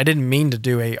about that. I didn't mean to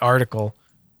do a article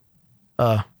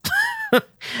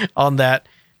on that,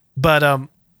 but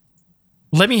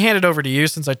let me hand it over to you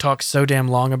since I talked so damn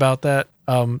long about that.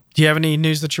 Do you have any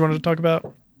news that you wanted to talk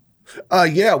about?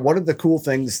 Yeah, one of the cool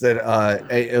things that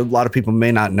a lot of people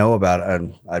may not know about,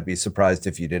 and I'd be surprised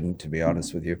if you didn't, to be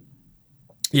honest with you,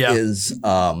 is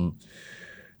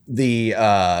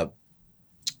the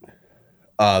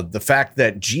fact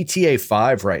that GTA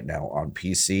 5 right now on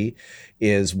PC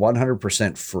is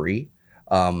 100% free.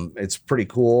 It's pretty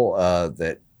cool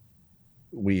that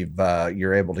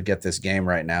you're able to get this game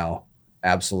right now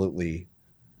absolutely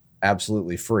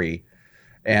free.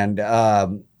 And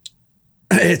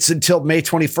It's until May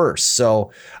 21st.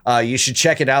 So you should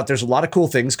check it out. There's a lot of cool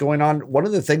things going on. One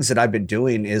of the things that I've been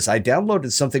doing is I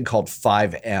downloaded something called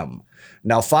 5M.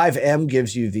 Now, 5M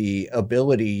gives you the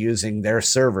ability, using their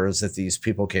servers that these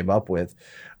people came up with,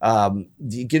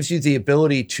 it gives you the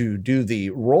ability to do the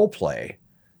role play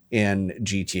in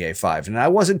GTA 5. And I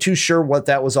wasn't too sure what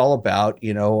that was all about.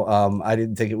 I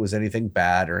didn't think it was anything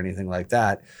bad or anything like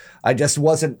that. I just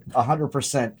wasn't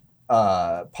 100%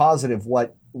 positive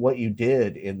what you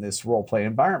did in this role play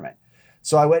environment.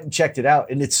 So I went and checked it out,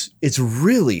 and it's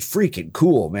really freaking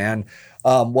cool, man.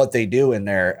 What they do in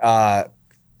there.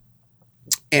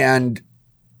 And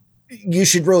you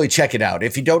should really check it out.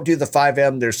 If you don't do the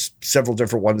 5M, there's several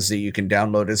different ones that you can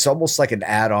download. It's almost like an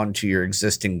add-on to your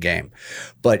existing game.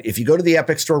 But if you go to the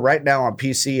Epic Store right now on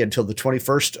PC until the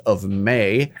 21st of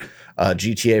May,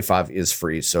 GTA 5 is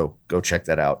free. So go check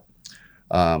that out.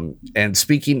 And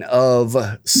speaking of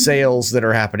sales that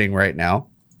are happening right now,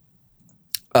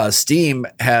 Steam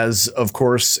has, of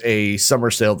course, a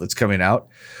summer sale that's coming out.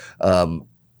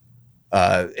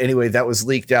 Anyway, that was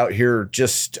leaked out here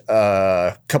just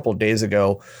a couple of days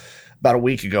ago, about a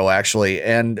week ago, actually.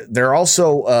 And they're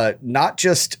also not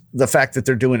just the fact that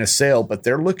they're doing a sale, but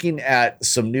they're looking at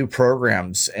some new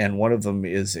programs. And one of them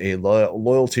is a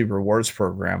loyalty rewards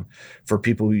program for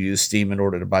people who use Steam in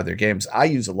order to buy their games. I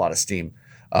use a lot of Steam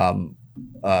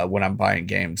when I'm buying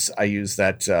games. I use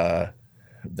that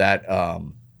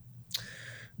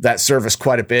service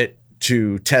quite a bit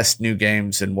to test new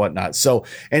games and whatnot. So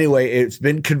anyway, it's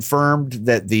been confirmed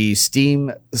that the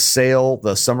Steam sale,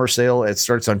 the summer sale, it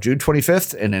starts on June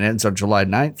 25th and it ends on July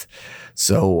 9th.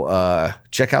 So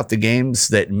check out the games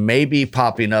that may be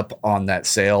popping up on that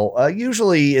sale.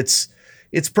 Usually it's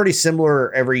pretty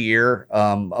similar every year.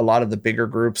 A lot of the bigger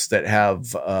groups that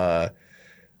have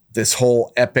this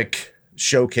whole epic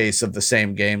showcase of the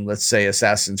same game, let's say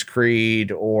Assassin's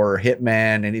Creed or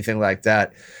Hitman, anything like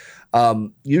that.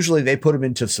 Usually they put them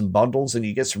into some bundles and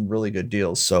you get some really good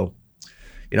deals. So,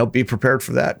 be prepared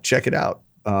for that. Check it out.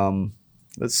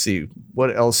 Let's see.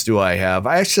 What else do I have?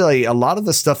 A lot of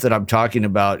the stuff that I'm talking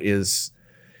about is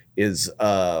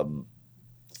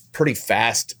pretty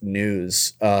fast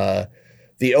news. The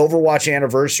Overwatch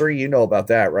anniversary, you know about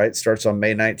that, right? Starts on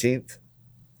May 19th.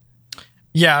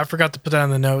 Yeah, I forgot to put that in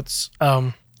the notes.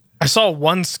 I saw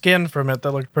one skin from it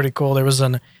that looked pretty cool. There was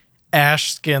an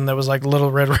Ash skin that was like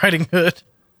Little Red Riding Hood.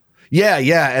 Yeah,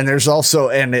 and there's also,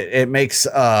 and it makes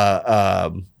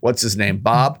what's his name,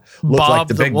 Bob, look Bob like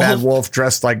the big wolf. bad wolf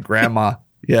dressed like grandma.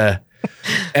 Yeah,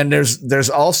 and there's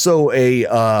also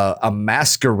a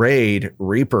Masquerade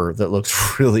Reaper that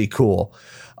looks really cool.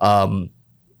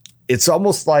 It's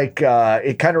almost like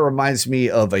it kind of reminds me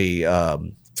of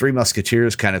a Three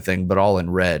Musketeers kind of thing, but all in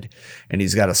red. And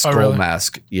he's got a skull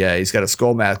mask. Yeah, he's got a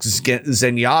skull mask.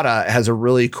 Zenyatta has a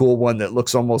really cool one that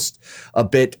looks almost a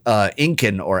bit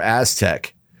Incan or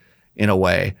Aztec in a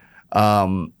way.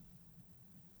 So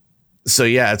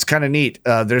yeah, it's kind of neat.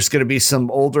 There's going to be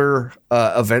some older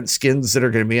event skins that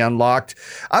are going to be unlocked.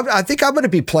 I think I'm going to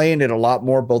be playing it a lot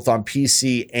more, both on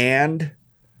PC and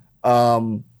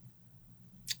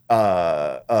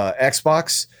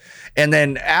Xbox. And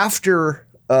then after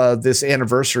this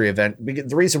anniversary event,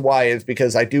 the reason why is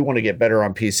because I do want to get better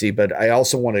on PC, but I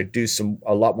also want to do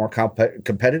a lot more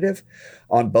competitive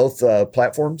on both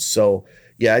platforms. So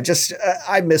yeah,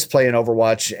 I miss playing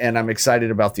Overwatch, and I'm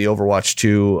excited about the Overwatch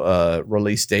 2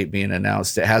 release date being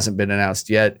announced. It hasn't been announced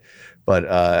yet, but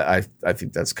I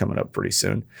think that's coming up pretty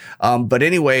soon. But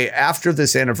anyway, after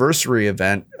this anniversary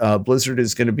event, Blizzard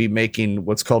is going to be making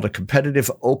what's called a competitive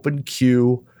open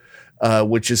queue,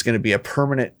 which is going to be a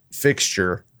permanent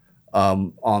fixture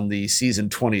on the season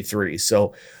 23.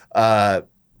 So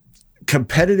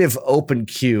competitive open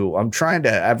queue,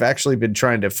 I've actually been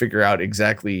trying to figure out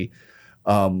exactly.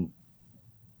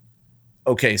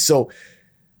 Okay, so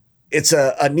it's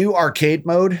a new arcade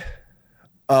mode.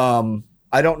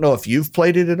 I don't know if you've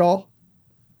played it at all,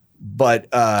 but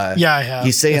yeah, I have.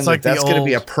 He's saying it's like that's going to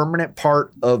be a permanent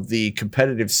part of the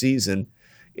competitive season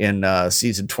in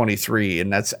season 23,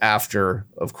 and that's after,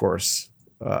 of course,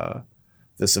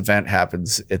 this event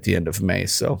happens at the end of May.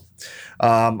 So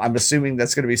I'm assuming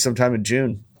that's going to be sometime in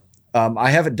June. I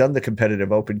haven't done the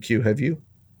competitive open queue. Have you?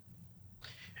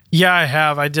 Yeah, I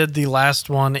have. I did the last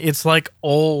one. It's like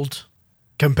old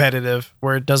competitive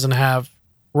where it doesn't have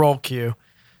roll queue.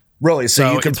 Really?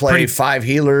 So you can play 5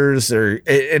 healers or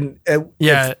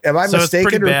yeah. Am I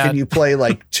mistaken, or can you play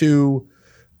like two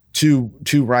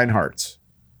Reinhardts?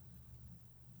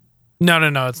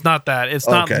 No. It's not that. It's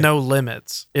not no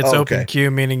limits. It's open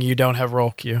queue, meaning you don't have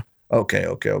roll queue. Okay.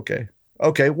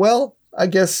 Well, I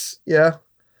guess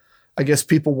I guess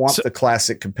people want the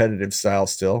classic competitive style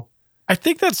still. I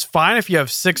think that's fine if you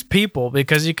have 6 people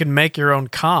because you can make your own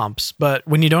comps. But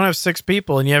when you don't have 6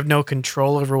 people and you have no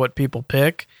control over what people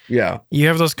pick, Yeah. you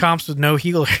have those comps with no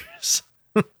healers.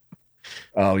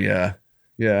 Oh, yeah.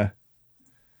 Yeah.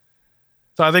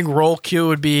 So I think roll queue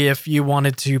would be if you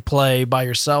wanted to play by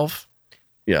yourself.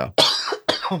 Yeah.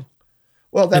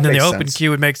 Well, that and then makes the open sense.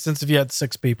 queue would make sense if you had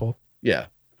 6 people. Yeah.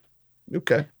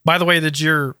 Okay. By the way, did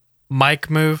your mic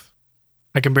move?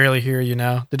 I can barely hear you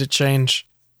now. Did it change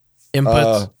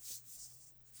inputs?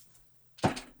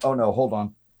 Oh, no. Hold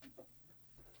on.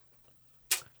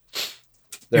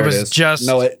 There It was is. just-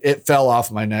 No, it fell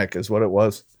off my neck is what it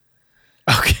was.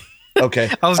 Okay. Okay.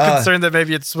 I was concerned that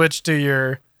maybe it switched to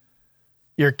your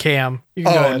cam. You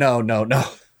can go Oh, ahead. no.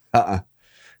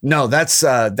 No, that's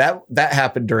that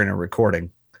happened during a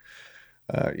recording.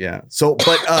 Yeah. So,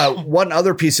 but one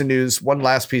other piece of news, one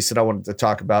last piece that I wanted to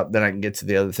talk about, then I can get to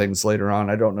the other things later on.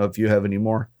 I don't know if you have any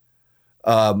more.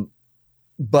 But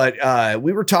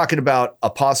we were talking about a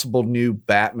possible new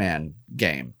Batman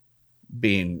game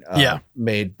being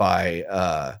made by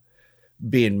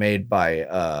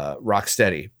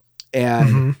Rocksteady. And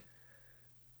Mhm.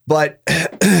 but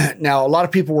now a lot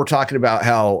of people were talking about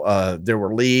how there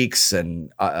were leaks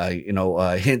and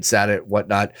hints at it,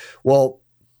 whatnot. Well,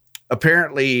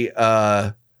 apparently,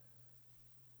 and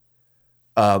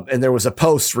there was a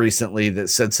post recently that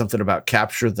said something about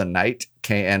Capture the Night,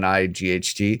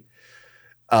 KNIGHT.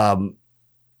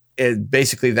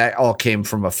 Basically that all came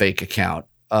from a fake account.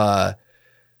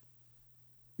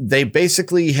 They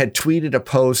basically had tweeted a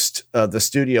post. The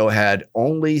studio had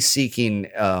only seeking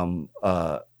an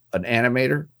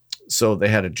animator. So they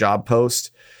had a job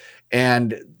post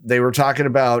and they were talking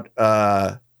about,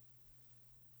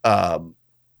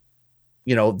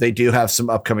 they do have some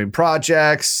upcoming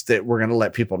projects that we're going to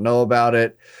let people know about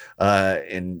it.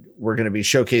 And we're going to be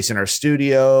showcasing our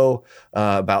studio,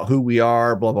 about who we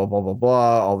are, blah, blah, blah, blah,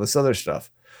 blah, all this other stuff.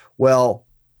 Well,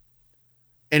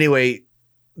 anyway,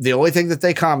 the only thing that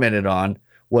they commented on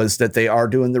was that they are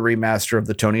doing the remaster of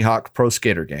the Tony Hawk Pro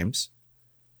Skater games,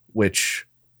 which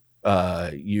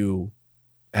you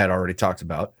had already talked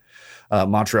about,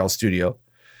 Montreal studio.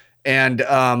 And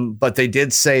but they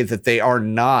did say that they are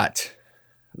not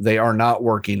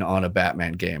working on a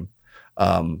Batman game,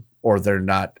 or they're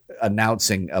not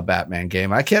announcing a Batman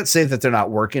game. I can't say that they're not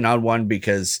working on one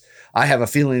because I have a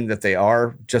feeling that they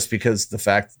are, just because the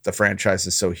fact that the franchise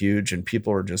is so huge and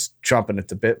people are just chomping at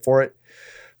the bit for it.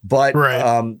 But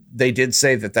Right. They did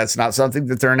say that that's not something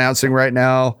that they're announcing right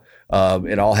now.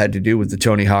 It all had to do with the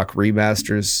Tony Hawk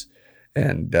remasters.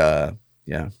 And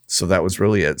so that was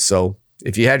really it. So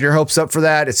if you had your hopes up for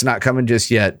that, it's not coming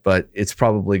just yet, but it's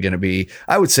probably going to be,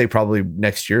 I would say probably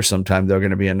next year sometime they're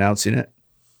going to be announcing it.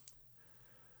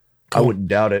 Cool. I wouldn't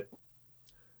doubt it.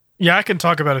 Yeah, I can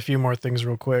talk about a few more things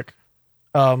real quick.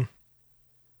 I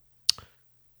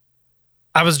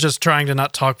was just trying to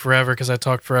not talk forever because I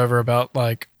talked forever about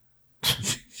like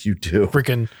You do.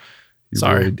 freaking. You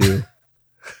Sorry. really do.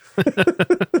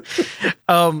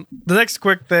 The next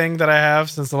quick thing that I have,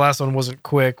 since the last one wasn't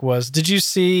quick, was did you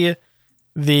see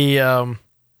the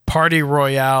Party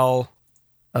Royale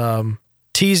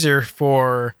teaser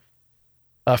for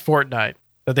Fortnite?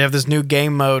 That they have this new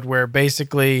game mode where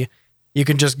basically you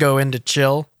can just go into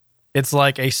chill. It's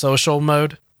like a social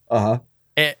mode. Uh-huh.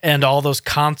 And all those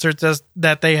concerts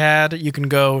that they had, you can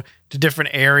go to different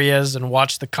areas and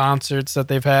watch the concerts that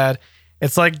they've had.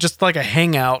 It's like just like a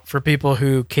hangout for people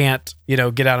who can't,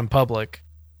 get out in public.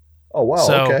 Oh, wow.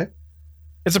 So- Okay.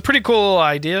 It's a pretty cool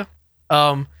idea.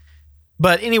 But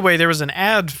anyway, there was an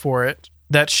ad for it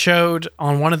that showed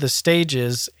on one of the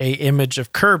stages a image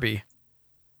of Kirby.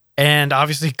 And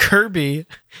obviously Kirby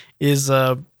is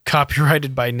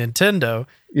copyrighted by Nintendo.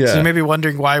 Yeah. So you may be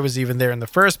wondering why it was even there in the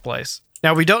first place.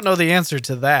 Now, we don't know the answer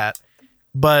to that,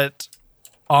 but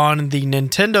on the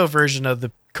Nintendo version of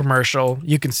the commercial,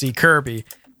 you can see Kirby.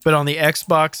 But on the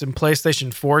Xbox and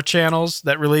PlayStation 4 channels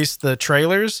that release the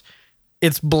trailers,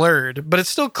 it's blurred, but it's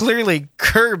still clearly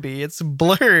Kirby. It's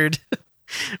blurred,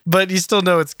 but you still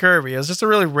know it's Kirby. It was just a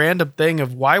really random thing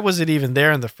of why was it even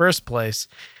there in the first place?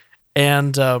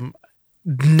 And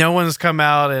no one's come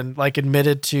out and like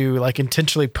admitted to like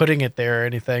intentionally putting it there or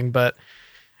anything, but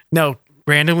no,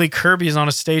 randomly Kirby is on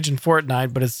a stage in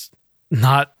Fortnite, but it's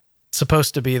not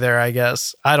supposed to be there, I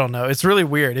guess. I don't know. It's really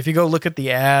weird. If you go look at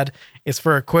the ad, it's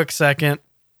for a quick second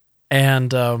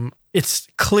and it's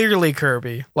clearly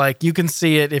Kirby. Like you can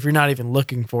see it if you're not even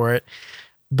looking for it,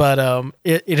 but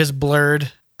it is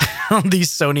blurred on these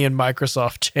Sony and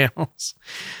Microsoft channels.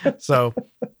 So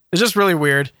it's just really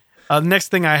weird. The next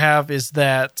thing I have is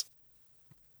that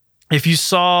if you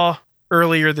saw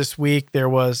earlier this week, there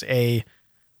was a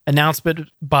announcement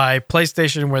by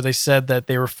PlayStation where they said that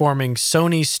they were forming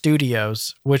Sony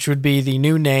Studios, which would be the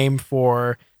new name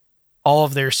for all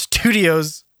of their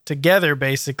studios together,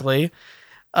 basically.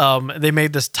 They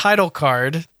made this title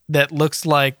card that looks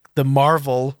like the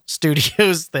Marvel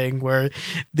Studios thing, where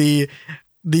the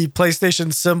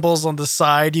PlayStation symbols on the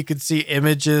side, you could see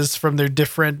images from their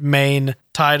different main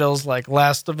titles like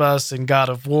Last of Us and God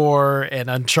of War and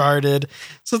Uncharted.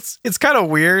 So it's kind of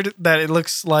weird that it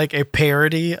looks like a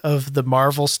parody of the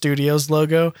Marvel Studios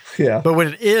logo. Yeah. But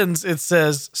when it ends, it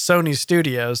says Sony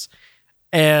Studios.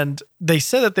 And they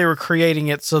said that they were creating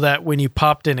it so that when you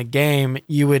popped in a game,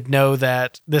 you would know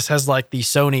that this has like the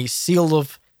Sony seal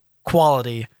of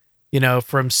quality,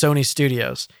 from Sony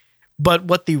Studios. But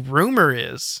what the rumor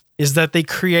is that they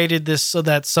created this so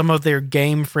that some of their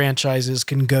game franchises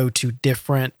can go to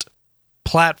different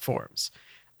platforms.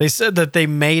 They said that they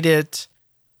made it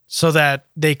so that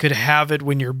they could have it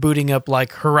when you're booting up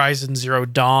like Horizon Zero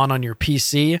Dawn on your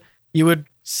PC. You would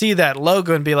see that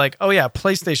logo and be like, oh yeah,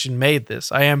 PlayStation made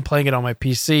this. I am playing it on my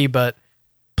PC, but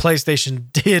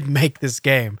PlayStation did make this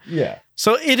game. Yeah.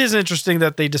 So it is interesting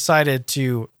that they decided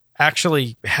to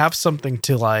actually have something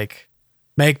to like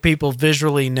make people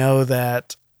visually know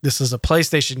that this is a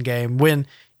PlayStation game when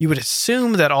you would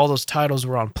assume that all those titles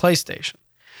were on PlayStation.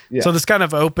 Yeah. So this kind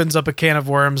of opens up a can of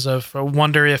worms of I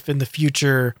wonder if in the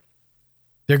future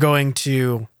they're going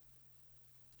to,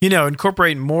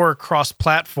 incorporate more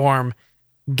cross-platform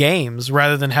games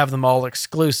rather than have them all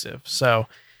exclusive. So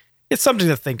it's something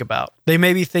to think about. They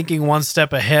may be thinking one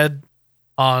step ahead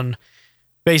on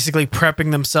basically prepping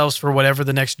themselves for whatever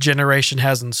the next generation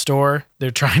has in store.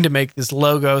 They're trying to make this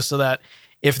logo so that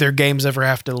if their games ever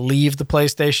have to leave the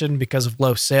PlayStation because of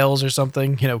low sales or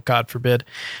something, God forbid,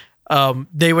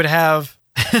 they would have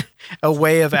a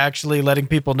way of actually letting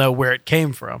people know where it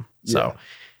came from. Yeah. So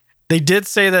they did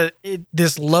say that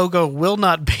this logo will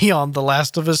not be on The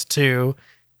Last of Us 2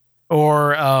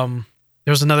 or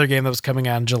there was another game that was coming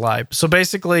out in July. So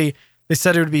basically, they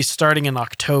said it would be starting in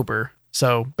October.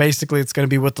 So basically, it's going to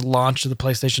be with the launch of the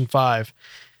PlayStation 5.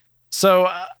 So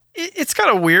it's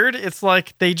kind of weird. It's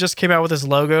like they just came out with this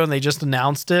logo and they just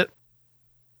announced it.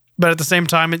 But at the same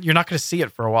time, you're not going to see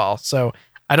it for a while. So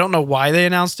I don't know why they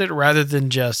announced it rather than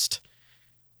just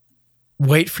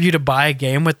wait for you to buy a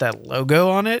game with that logo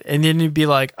on it. And then you'd be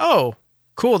like, oh,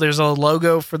 cool, there's a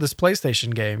logo for this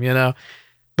PlayStation game,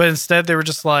 But instead, they were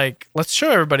just like, let's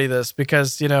show everybody this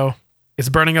because, it's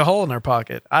burning a hole in their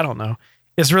pocket. I don't know.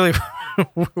 It's really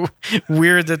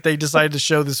weird that they decided to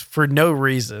show this for no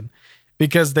reason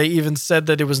because they even said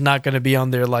that it was not going to be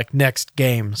on their like next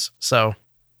games. So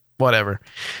whatever.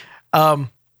 Oh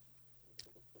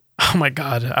my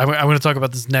God. I'm going to talk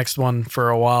about this next one for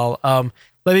a while.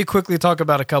 Let me quickly talk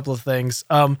about a couple of things.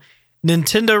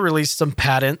 Nintendo released some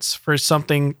patents for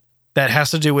something that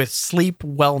has to do with sleep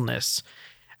wellness.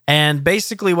 And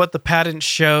basically what the patent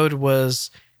showed was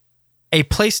a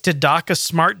place to dock a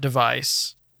smart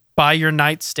device by your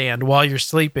nightstand while you're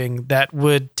sleeping that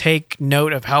would take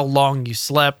note of how long you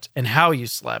slept and how you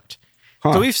slept.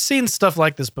 Huh. So we've seen stuff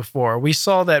like this before. We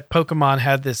saw that Pokemon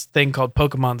had this thing called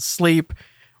Pokemon Sleep,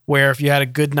 where if you had a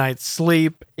good night's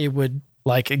sleep, it would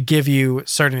like give you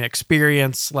certain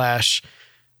experience /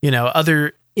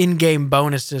 other in-game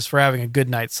bonuses for having a good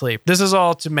night's sleep. This is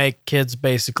all to make kids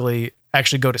basically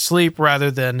actually go to sleep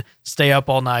rather than stay up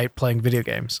all night playing video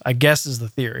games, I guess is the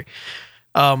theory.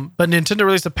 But Nintendo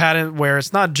released a patent where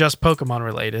it's not just Pokemon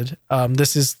related.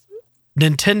 This is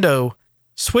Nintendo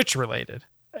Switch related.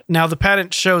 Now the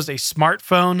patent shows a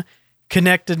smartphone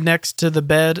connected next to the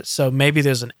bed. So maybe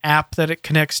there's an app that it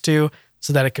connects to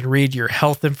so that it can read your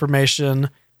health information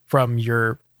from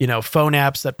your, phone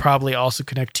apps that probably also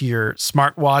connect to your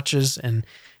smartwatches and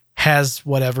has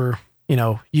whatever,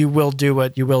 you will do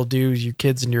what you will do, you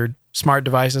kids and your smart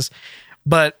devices.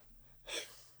 But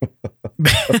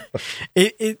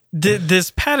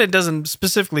this patent doesn't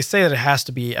specifically say that it has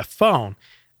to be a phone.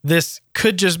 This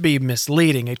could just be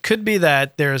misleading. It could be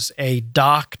that there's a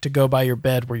dock to go by your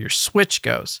bed where your Switch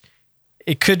goes.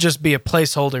 It could just be a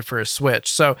placeholder for a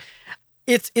Switch. So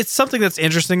it's something that's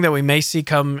interesting that we may see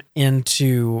come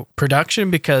into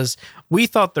production because we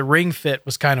thought the Ring Fit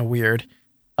was kind of weird.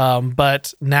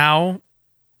 But now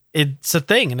it's a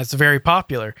thing and it's very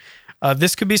popular.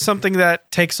 This could be something that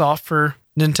takes off for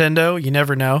Nintendo. You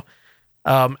never know.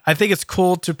 I think it's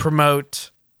cool to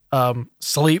promote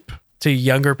sleep to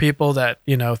younger people that,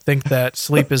 think that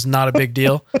sleep is not a big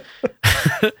deal.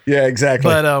 Yeah, exactly.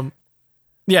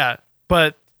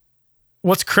 But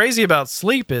what's crazy about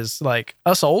sleep is like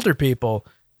us older people,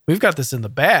 we've got this in the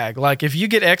bag. Like, if you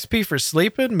get XP for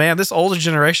sleeping, man, this older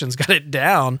generation's got it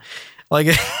down. Like,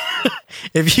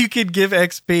 if you could give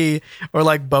XP or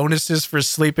like bonuses for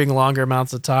sleeping longer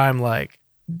amounts of time, like,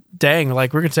 dang,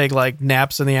 like we're gonna take like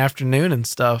naps in the afternoon and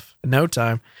stuff in no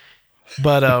time.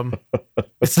 But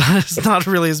it's not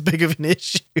really as big of an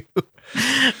issue.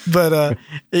 But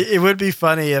it would be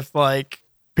funny if like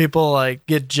people like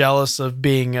get jealous of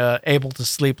being able to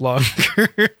sleep longer.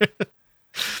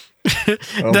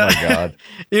 Oh my God.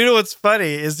 You know what's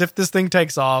funny is if this thing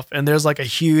takes off and there's like a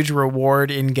huge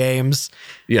reward in games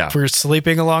for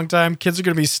sleeping a long time, kids are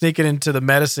going to be sneaking into the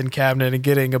medicine cabinet and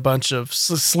getting a bunch of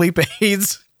sleep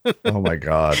aids. Oh my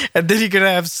God. And then you're going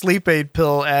to have sleep aid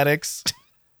pill addicts.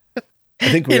 I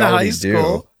think we in already high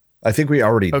school. do. I think we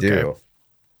already do.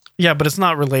 Yeah, but it's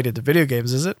not related to video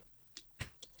games, is it?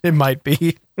 It might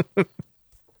be.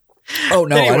 Oh,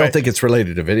 no, Anyway. I don't think it's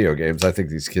related to video games. I think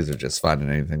these kids are just finding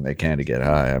anything they can to get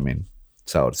high. I mean,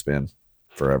 that's how it's been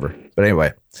forever. But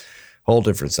anyway, whole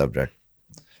different subject.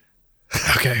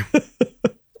 Okay.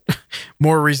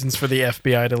 More reasons for the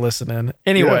FBI to listen in.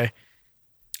 Anyway,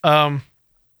 that's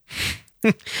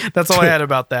all I had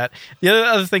about that. The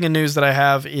other thing in news that I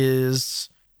have is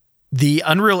the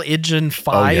Unreal Engine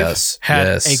 5 had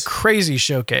a crazy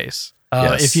showcase.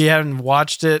 If you haven't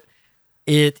watched it,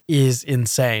 it is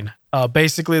insane.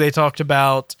 Basically, they talked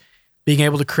about being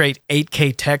able to create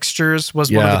 8K textures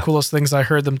was one of the coolest things I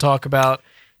heard them talk about.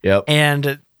 Yep.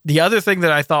 And the other thing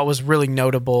that I thought was really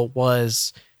notable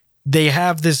was they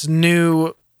have this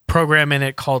new program in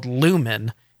it called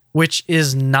Lumen, which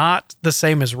is not the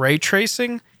same as ray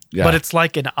tracing, but it's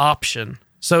like an option.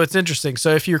 So it's interesting.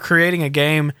 So if you're creating a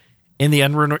game in the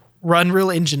Unreal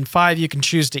Engine 5, you can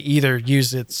choose to either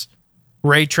use its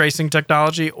ray tracing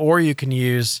technology or you can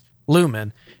use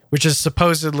Lumen, which is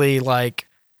supposedly like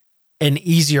an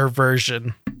easier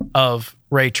version of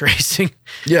ray tracing.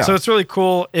 Yeah. So it's really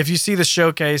cool. If you see the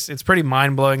showcase, it's pretty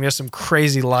mind blowing. There's some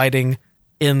crazy lighting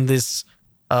in this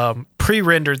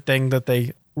pre-rendered thing that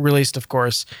they released, of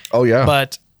course. Oh yeah.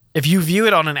 But if you view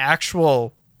it on an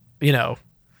actual,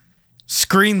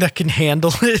 screen that can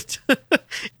handle it,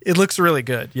 it looks really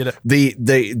good. The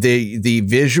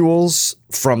visuals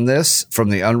from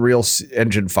the Unreal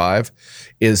Engine 5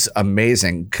 is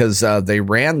amazing because they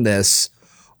ran this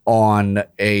on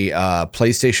a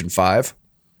PlayStation 5,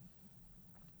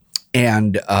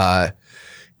 and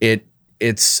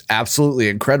it's absolutely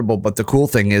incredible. But the cool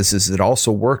thing is it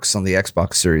also works on the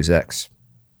Xbox Series X.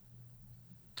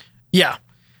 Yeah.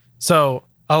 So,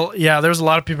 there's a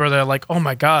lot of people that are like, oh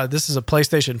my God, this is a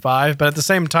PlayStation 5. But at the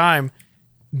same time,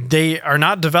 they are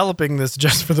not developing this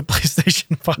just for the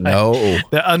PlayStation 5. No.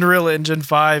 The Unreal Engine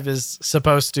 5 is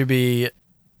supposed to be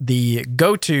the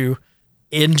go-to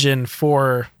engine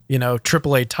for,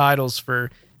 AAA titles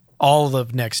for all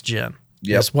of next gen.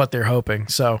 Yep. That's what they're hoping.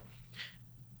 So,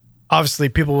 obviously,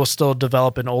 people will still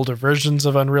develop in older versions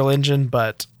of Unreal Engine,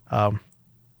 but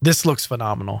this looks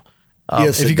phenomenal.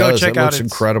 Yes, if you it go does. check It out looks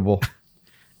incredible.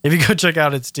 If you go check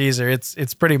out its teaser,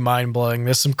 it's pretty mind blowing.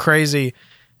 There's some crazy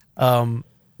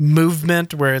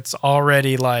movement where it's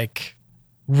already like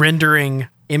rendering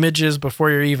images before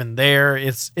you're even there.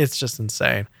 It's just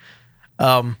insane.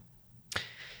 And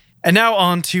now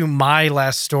on to my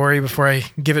last story before I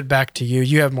give it back to you.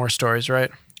 You have more stories,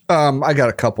 right? I got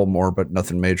a couple more, but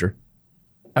nothing major.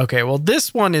 Okay, well,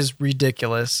 this one is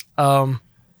ridiculous.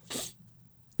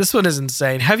 This one is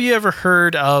insane. Have you ever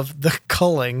heard of the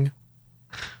culling?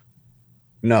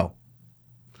 No.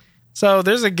 So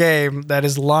there's a game that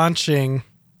is launching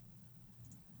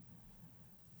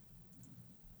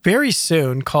very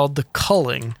soon called The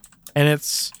Culling, and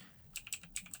it's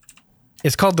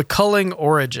called The Culling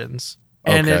Origins,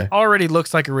 and Okay. it already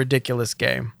looks like a ridiculous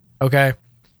game, okay?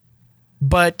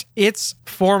 But its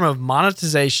form of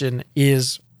monetization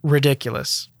is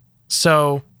ridiculous.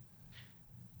 So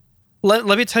let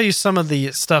me tell you some of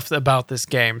the stuff about this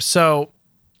game. So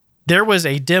there was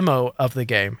a demo of the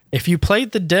game. If you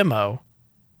played the demo,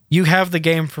 you have the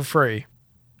game for free.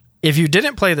 If you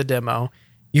didn't play the demo,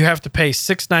 you have to pay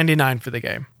 $6.99 for the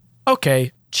game.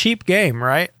 Okay, cheap game,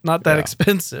 right? Not that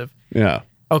expensive. Yeah.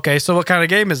 Okay, so what kind of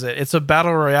game is it? It's a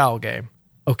battle royale game.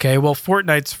 Okay, well,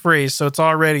 Fortnite's free, so it's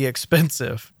already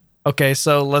expensive. Okay,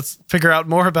 so let's figure out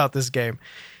more about this game.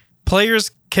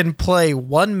 Players can play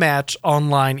one match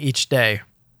online each day.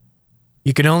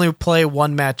 You can only play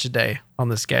one match a day on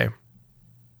this game.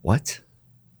 What?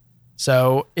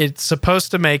 So it's supposed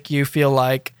to make you feel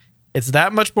like it's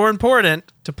that much more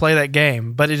important to play that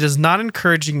game, but it is not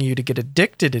encouraging you to get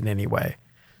addicted in any way.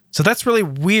 So that's really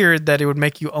weird that it would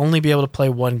make you only be able to play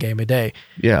one game a day.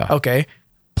 Yeah. Okay.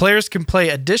 Players can play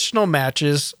additional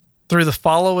matches through the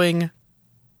following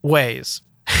ways.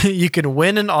 You can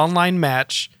win an online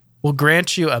match. We'll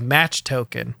grant you a match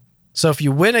token. So if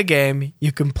you win a game,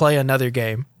 you can play another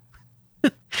game.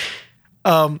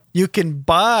 You can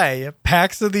buy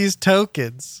packs of these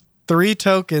tokens. 3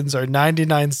 tokens are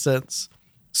 99 cents.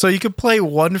 So you can play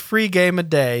 1 free game a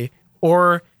day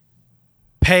or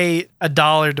pay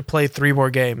 $1 to play 3 more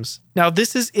games. Now,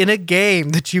 this is in a game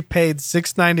that you paid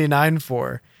 $6.99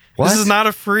 for. What? This is not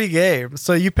a free game.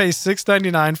 So you pay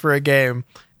 $6.99 for a game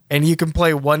and you can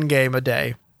play 1 game a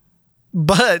day.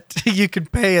 But you can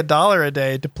pay $1 a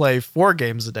day to play 4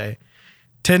 games a day.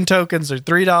 10 tokens are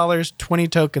 $3, 20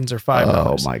 tokens are $5.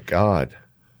 Oh my God.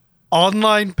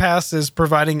 Online passes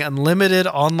providing unlimited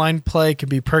online play can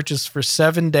be purchased for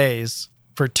 7 days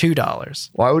for $2.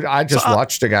 Why would I just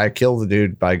watched a guy kill the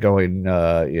dude by going,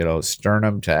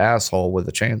 sternum to asshole with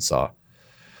a chainsaw?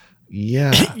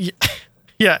 Yeah.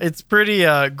 Yeah, it's pretty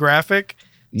graphic.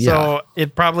 Yeah. So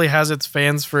it probably has its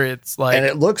fans for its and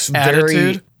it looks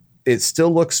attitude. It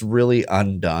still looks really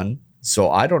undone. So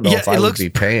I don't know if I would be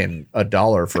paying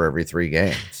 $1 for every 3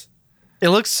 games. It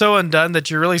looks so undone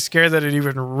that you're really scared that it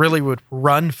even really would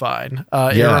run fine.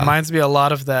 It reminds me a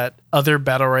lot of that other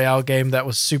Battle Royale game that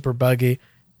was super buggy.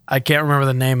 I can't remember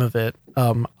the name of it.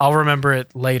 I'll remember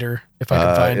it later if I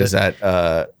can find it. Is that,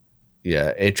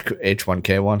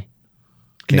 H1K1?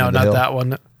 No, not that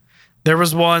one. There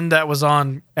was one that was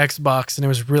on Xbox and it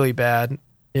was really bad.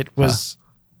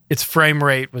 Its frame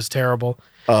rate was terrible.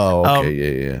 Oh,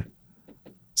 okay. Yeah.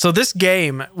 So this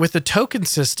game with the token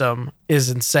system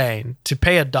is insane. To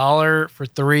pay $1 for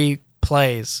 3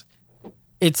 plays,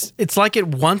 it's like it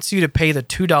wants you to pay the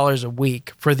 $2 a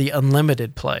week for the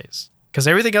unlimited plays because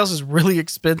everything else is really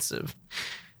expensive.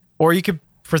 Or you could,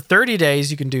 for 30 days,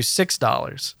 you can do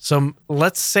 $6. So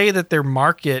let's say that their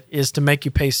market is to make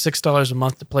you pay $6 a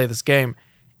month to play this game.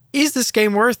 Is this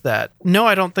game worth that? No,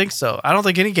 I don't think so. I don't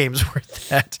think any game's worth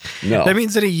that. No. That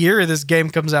means in a year, this game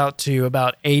comes out to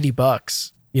about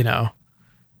 $80,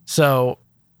 So,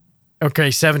 okay,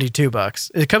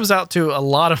 $72. It comes out to a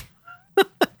lot of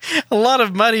a lot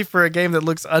of money for a game that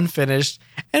looks unfinished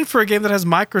and for a game that has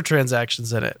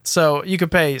microtransactions in it. So you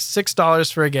could pay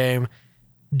 $6 for a game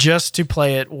just to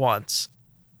play it once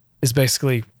is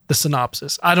basically the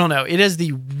synopsis. I don't know. It is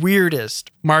the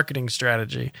weirdest marketing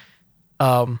strategy.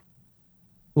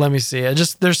 Let me see.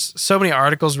 There's so many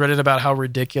articles written about how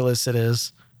ridiculous it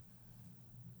is.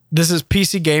 This is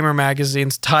PC Gamer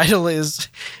Magazine's title is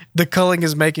 "The Culling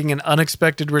is Making an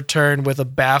Unexpected Return with a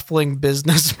Baffling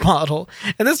Business Model."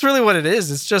 And that's really what it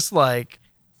is. It's just like,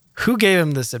 who gave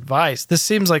him this advice? This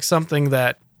seems like something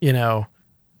that, a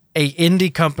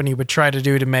indie company would try to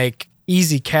do to make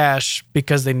easy cash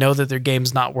because they know that their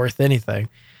game's not worth anything.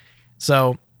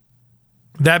 So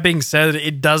that being said,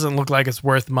 it doesn't look like it's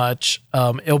worth much.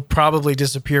 It'll probably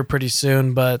disappear pretty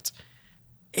soon, but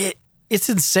it's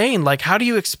insane. Like, how do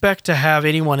you expect to have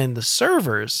anyone in the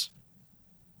servers?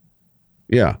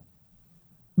 Yeah.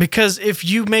 Because if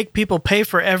you make people pay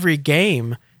for every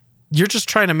game, you're just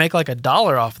trying to make like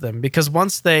 $1 off them. Because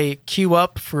once they queue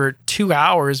up for 2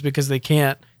 hours because they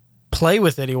can't play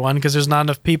with anyone because there's not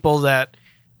enough people that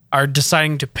are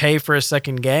deciding to pay for a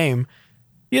second game,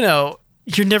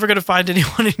 you're never going to find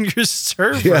anyone in your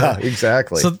server. Yeah,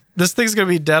 exactly. So this thing's going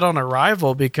to be dead on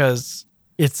arrival because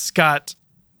it's got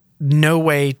no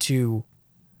way to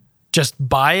just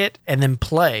buy it and then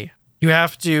play. You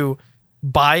have to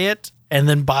buy it and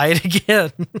then buy it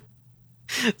again.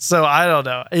 So I don't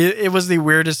know. It was the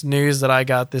weirdest news that I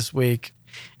got this week.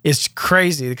 It's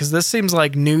crazy because this seems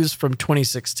like news from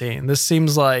 2016. This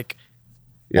seems like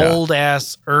old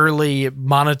ass early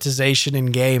monetization in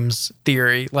games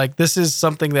theory. Like, this is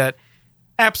something that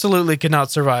absolutely cannot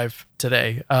survive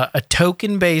today. A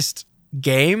token based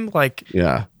game, like,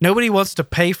 nobody wants to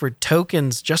pay for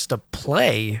tokens just to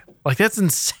play. Like, that's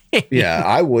insane. Yeah,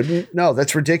 I wouldn't. No,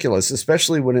 that's ridiculous,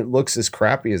 especially when it looks as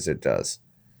crappy as it does.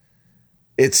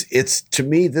 It's to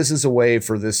me, this is a way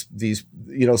for these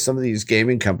some of these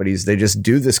gaming companies, they just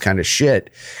do this kind of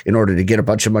shit in order to get a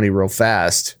bunch of money real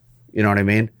fast. You know what I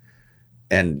mean?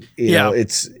 And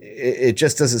it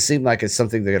just doesn't seem like it's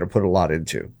something they're going to put a lot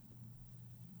into.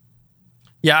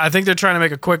 Yeah, I think they're trying to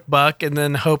make a quick buck and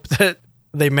then hope that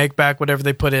they make back whatever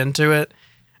they put into it,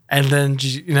 and then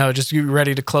just be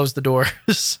ready to close the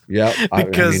doors. Yeah,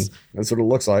 because that's what it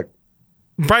looks like.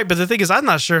 Right, but the thing is, I'm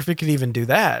not sure if it could even do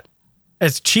that.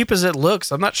 As cheap as it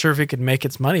looks, I'm not sure if it could make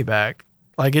its money back.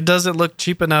 Like, it doesn't look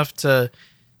cheap enough to,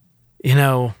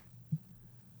 it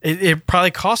probably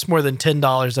costs more than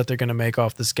 $10 that they're going to make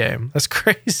off this game. That's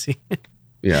crazy.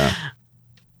 Yeah.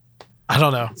 I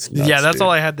don't know. Nuts, that's dude.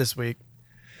 all I had this week.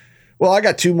 Well, I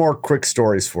got two more quick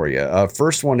stories for you.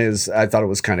 First one is I thought it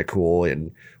was kind of cool,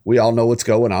 and we all know what's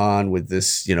going on with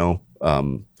this,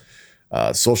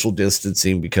 social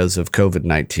distancing because of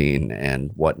COVID-19 and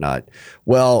whatnot.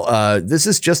 Well, this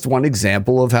is just one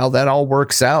example of how that all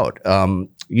works out.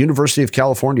 University of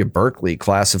California, Berkeley,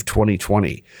 class of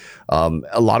 2020.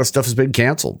 A lot of stuff has been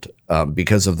canceled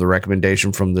because of the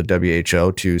recommendation from the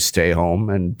WHO to stay home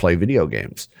and play video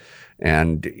games.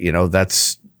 And,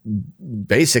 that's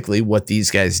basically what these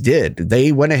guys did.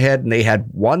 They went ahead and they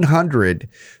had 100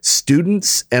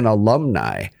 students and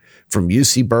alumni from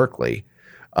UC Berkeley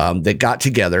that got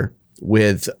together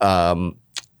with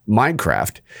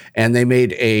Minecraft, and they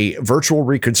made a virtual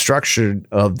reconstruction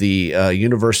of the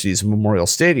university's Memorial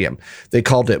Stadium. They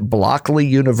called it Blockley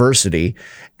University,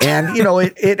 and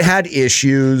it had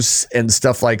issues and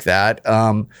stuff like that.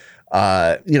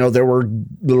 There were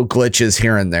little glitches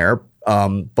here and there,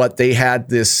 but they had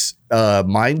this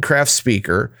Minecraft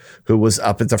speaker who was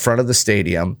up at the front of the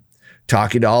stadium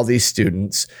talking to all these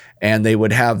students, and they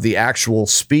would have the actual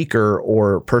speaker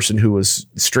or person who was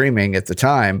streaming at the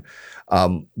time.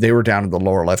 They were down in the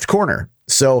lower left corner.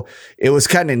 So it was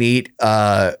kind of neat.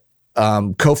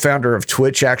 Co-founder of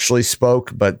Twitch actually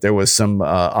spoke, but there was some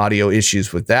audio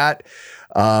issues with that.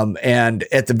 And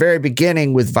at the very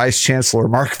beginning with Vice Chancellor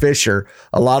Mark Fisher,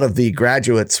 a lot of the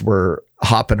graduates were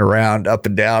hopping around up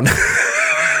and down in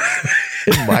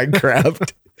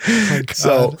Minecraft.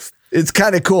 So it's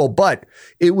kind of cool, but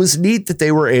it was neat that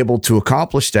they were able to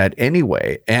accomplish that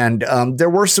anyway. And there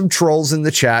were some trolls in the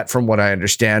chat from what I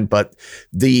understand, but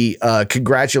the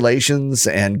congratulations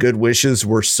and good wishes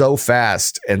were so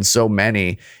fast and so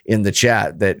many in the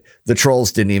chat that the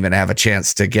trolls didn't even have a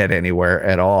chance to get anywhere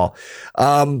at all.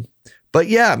 But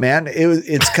yeah, man,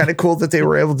 it's kind of cool that they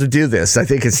were able to do this. I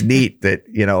think it's neat that,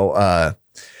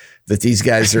 that these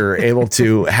guys are able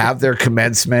to have their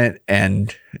commencement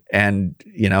and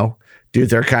do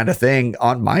their kind of thing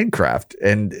on Minecraft.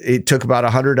 And it took about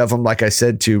 100 of them, like I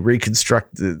said, to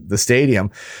reconstruct the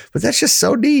stadium. But that's just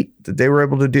so neat that they were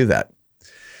able to do that.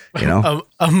 A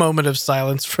moment of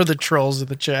silence for the trolls in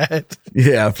the chat.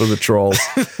 Yeah, for the trolls.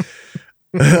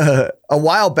 A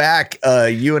while back,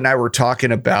 you and I were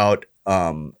talking about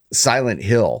Silent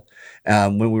Hill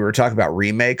when we were talking about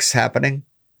remakes happening.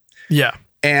 Yeah.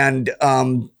 And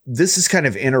this is kind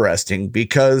of interesting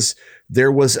because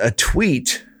there was a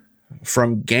tweet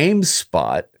from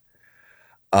GameSpot,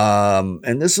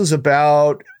 and this was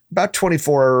about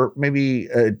 24, maybe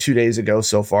 2 days ago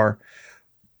so far.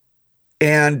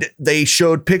 And they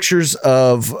showed pictures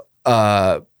of,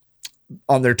 on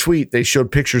their tweet, they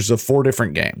showed pictures of 4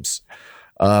 different games.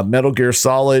 Metal Gear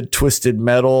Solid, Twisted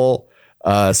Metal,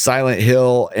 Silent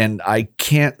Hill, and I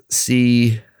can't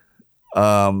see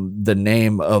the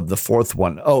name of the 4th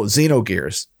one. Oh,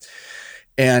 Xenogears.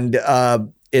 And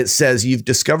it says, you've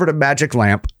discovered a magic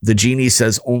lamp. The genie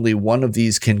says only one of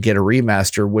these can get a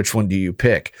remaster. Which one do you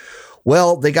pick?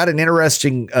 Well, they got an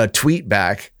interesting tweet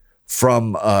back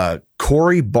from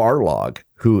Cory Barlog,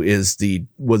 who is the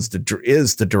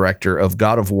director of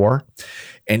God of War.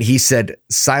 And he said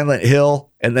Silent Hill.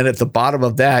 And then at the bottom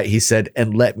of that, he said,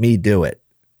 and let me do it.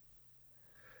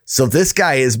 So this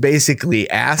guy is basically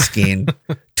asking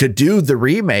to do the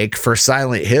remake for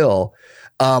Silent Hill.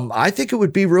 I think it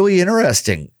would be really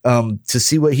interesting to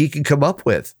see what he can come up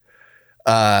with.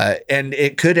 And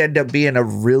it could end up being a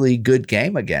really good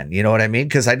game again. You know what I mean?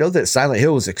 Because I know that Silent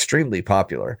Hill was extremely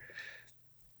popular.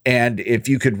 And if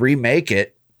you could remake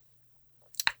it,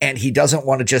 and he doesn't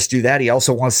want to just do that, he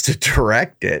also wants to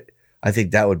direct it, I think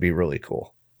that would be really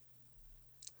cool.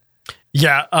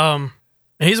 Yeah.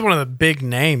 He's one of the big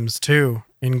names too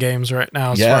in games right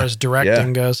now as far as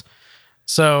directing goes.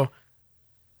 So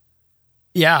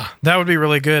yeah, that would be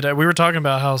really good. We were talking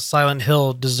about how Silent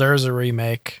Hill deserves a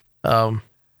remake, remake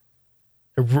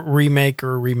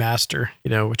or remaster,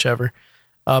 whichever.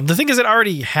 The thing is, it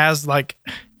already has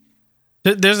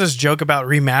there's this joke about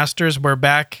remasters where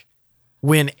back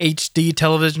when HD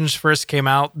televisions first came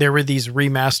out, there were these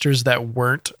remasters that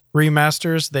weren't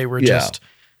remasters. They were just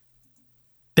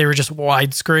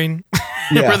widescreen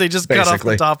where they just cut off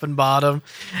the top and bottom.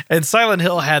 And Silent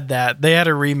Hill had that. They had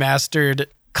a remastered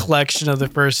collection of the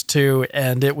first 2,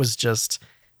 and it was just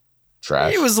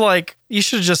trash. It was like, you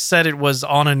should have just said it was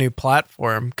on a new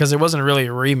platform, because it wasn't really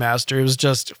a remaster. It was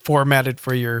just formatted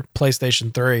for your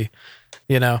PlayStation 3,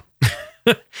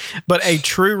 But a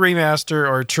true remaster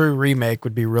or a true remake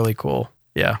would be really cool.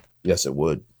 Yeah. Yes, it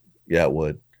would. Yeah, it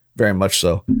would. Very much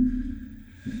so.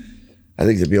 I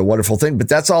think it'd be a wonderful thing, but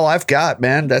that's all I've got,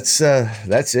 man. That's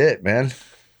it, man.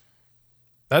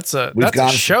 That's a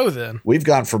show then. We've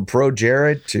gone from Pro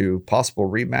Jared to possible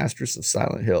remasters of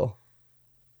Silent Hill.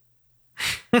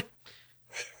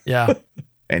 Yeah.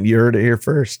 And you heard it here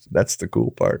first. That's the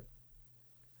cool part.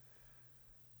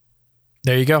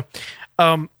 There you go.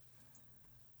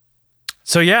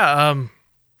 So yeah,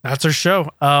 that's our show.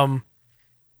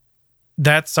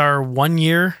 That's our 1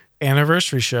 year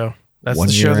anniversary show. That's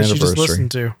the show that you just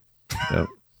listened to. Yep.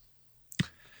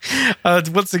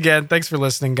 Once again, thanks for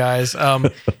listening, guys.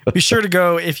 Be sure to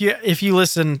go if you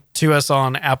listen to us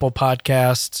on Apple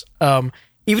Podcasts.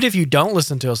 Even if you don't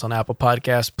listen to us on Apple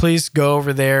Podcasts, please go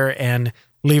over there and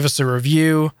leave us a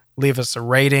review, leave us a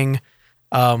rating.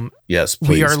 Yes, please.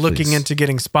 We are looking into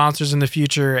getting sponsors in the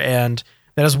future, and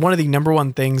that is one of the number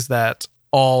one things that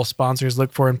all sponsors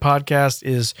look for in podcasts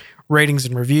is ratings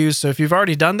and reviews. So if you've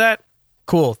already done that,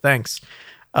 cool, thanks.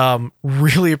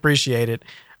 Really appreciate it.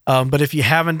 But if you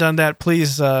haven't done that,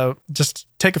 please just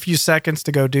take a few seconds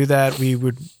to go do that. We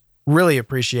would really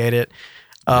appreciate it.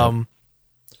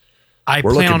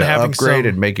 We're plan on to having upgrade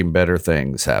and making better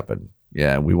things happen.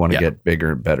 Yeah, we want to get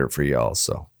bigger and better for y'all.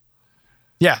 So,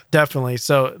 yeah, definitely.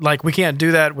 So, like, we can't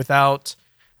do that without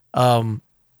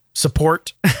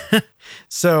support.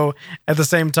 So, at the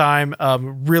same time,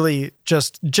 really,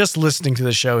 just listening to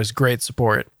the show is great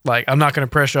support. Like, I'm not going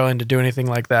to pressure you into do anything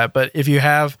like that. But if you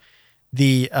have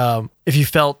if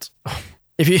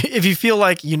you feel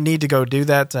like you need to go do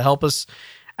that to help us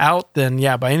out, then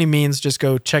yeah, by any means, just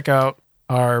go check out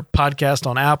our podcast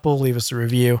on Apple, leave us a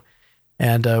review,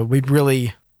 and we'd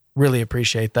really, really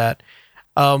appreciate that.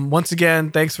 Once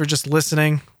again, thanks for just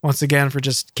listening. Once again, for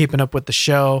just keeping up with the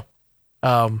show.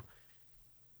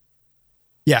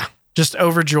 Yeah, just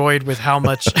overjoyed with how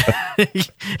much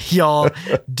y'all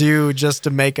do just to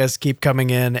make us keep coming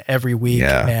in every week.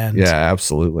 Yeah, and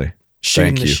absolutely.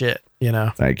 Shooting the shit, you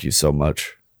know. Thank you so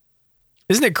much.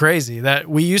 Isn't it crazy that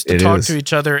we used to talk to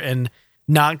each other and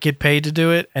not get paid to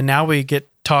do it, and now we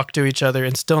talk to each other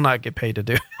and still not get paid to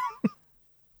do it?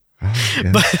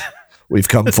 Yeah. But we've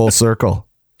come full circle.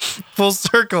 Full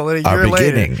circle. And our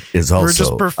beginning is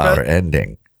also our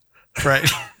ending. Right.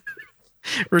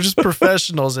 We're just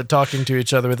professionals at talking to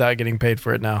each other without getting paid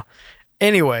for it now.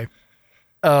 Anyway.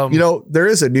 There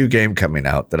is a new game coming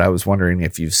out that I was wondering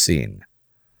if you've seen.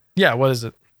 Yeah, what is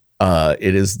it?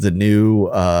 It is the new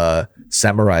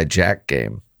Samurai Jack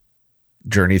game,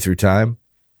 Journey Through Time.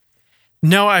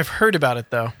 No, I've heard about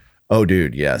it, though. Oh,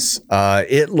 dude, yes.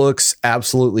 It looks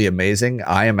absolutely amazing.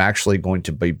 I am actually going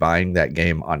to be buying that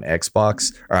game on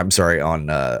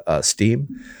on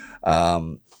Steam.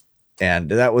 And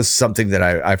that was something that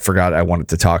I forgot I wanted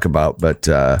to talk about. But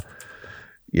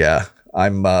yeah,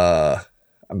 I'm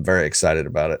very excited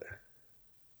about it.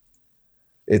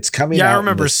 It's coming out. Yeah, I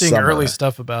remember seeing summer. Early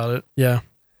stuff about it. Yeah.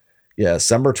 Yeah,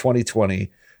 summer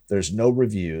 2020. There's no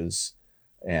reviews,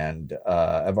 and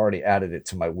I've already added it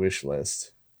to my wish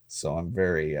list. So I'm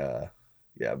very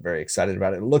excited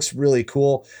about it. It looks really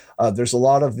cool. There's a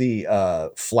lot of the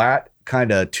flat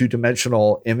kind of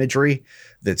two-dimensional imagery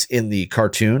that's in the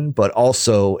cartoon, but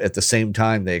also at the same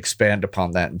time, they expand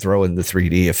upon that and throw in the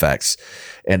 3D effects.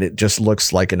 And it just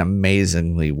looks like an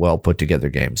amazingly well put together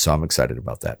game. So I'm excited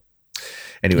about that.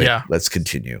 Anyway, Let's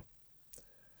continue.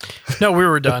 No, we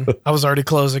were done. I was already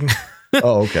closing.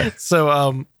 Oh, okay.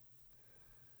 So,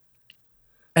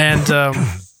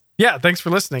 yeah, thanks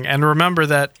for listening. And remember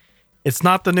that it's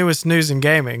not the newest news in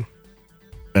gaming.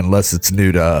 Unless it's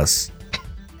new to us.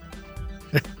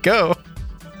 Go.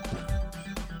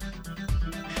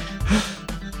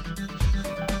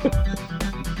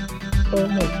 Oh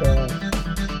my God.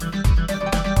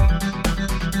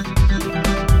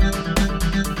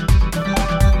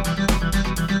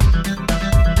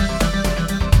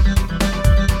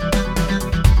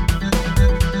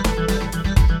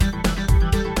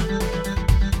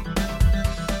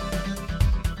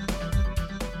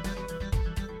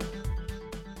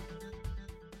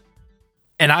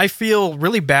 And I feel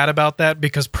really bad about that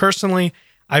because personally,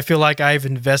 I feel like I've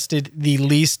invested the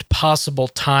least possible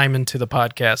time into the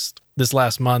podcast this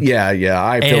last month. Yeah,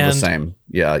 I feel the same.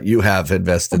 Yeah, you have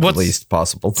invested the least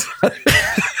possible time.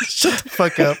 Shut the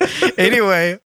fuck up. Anyway,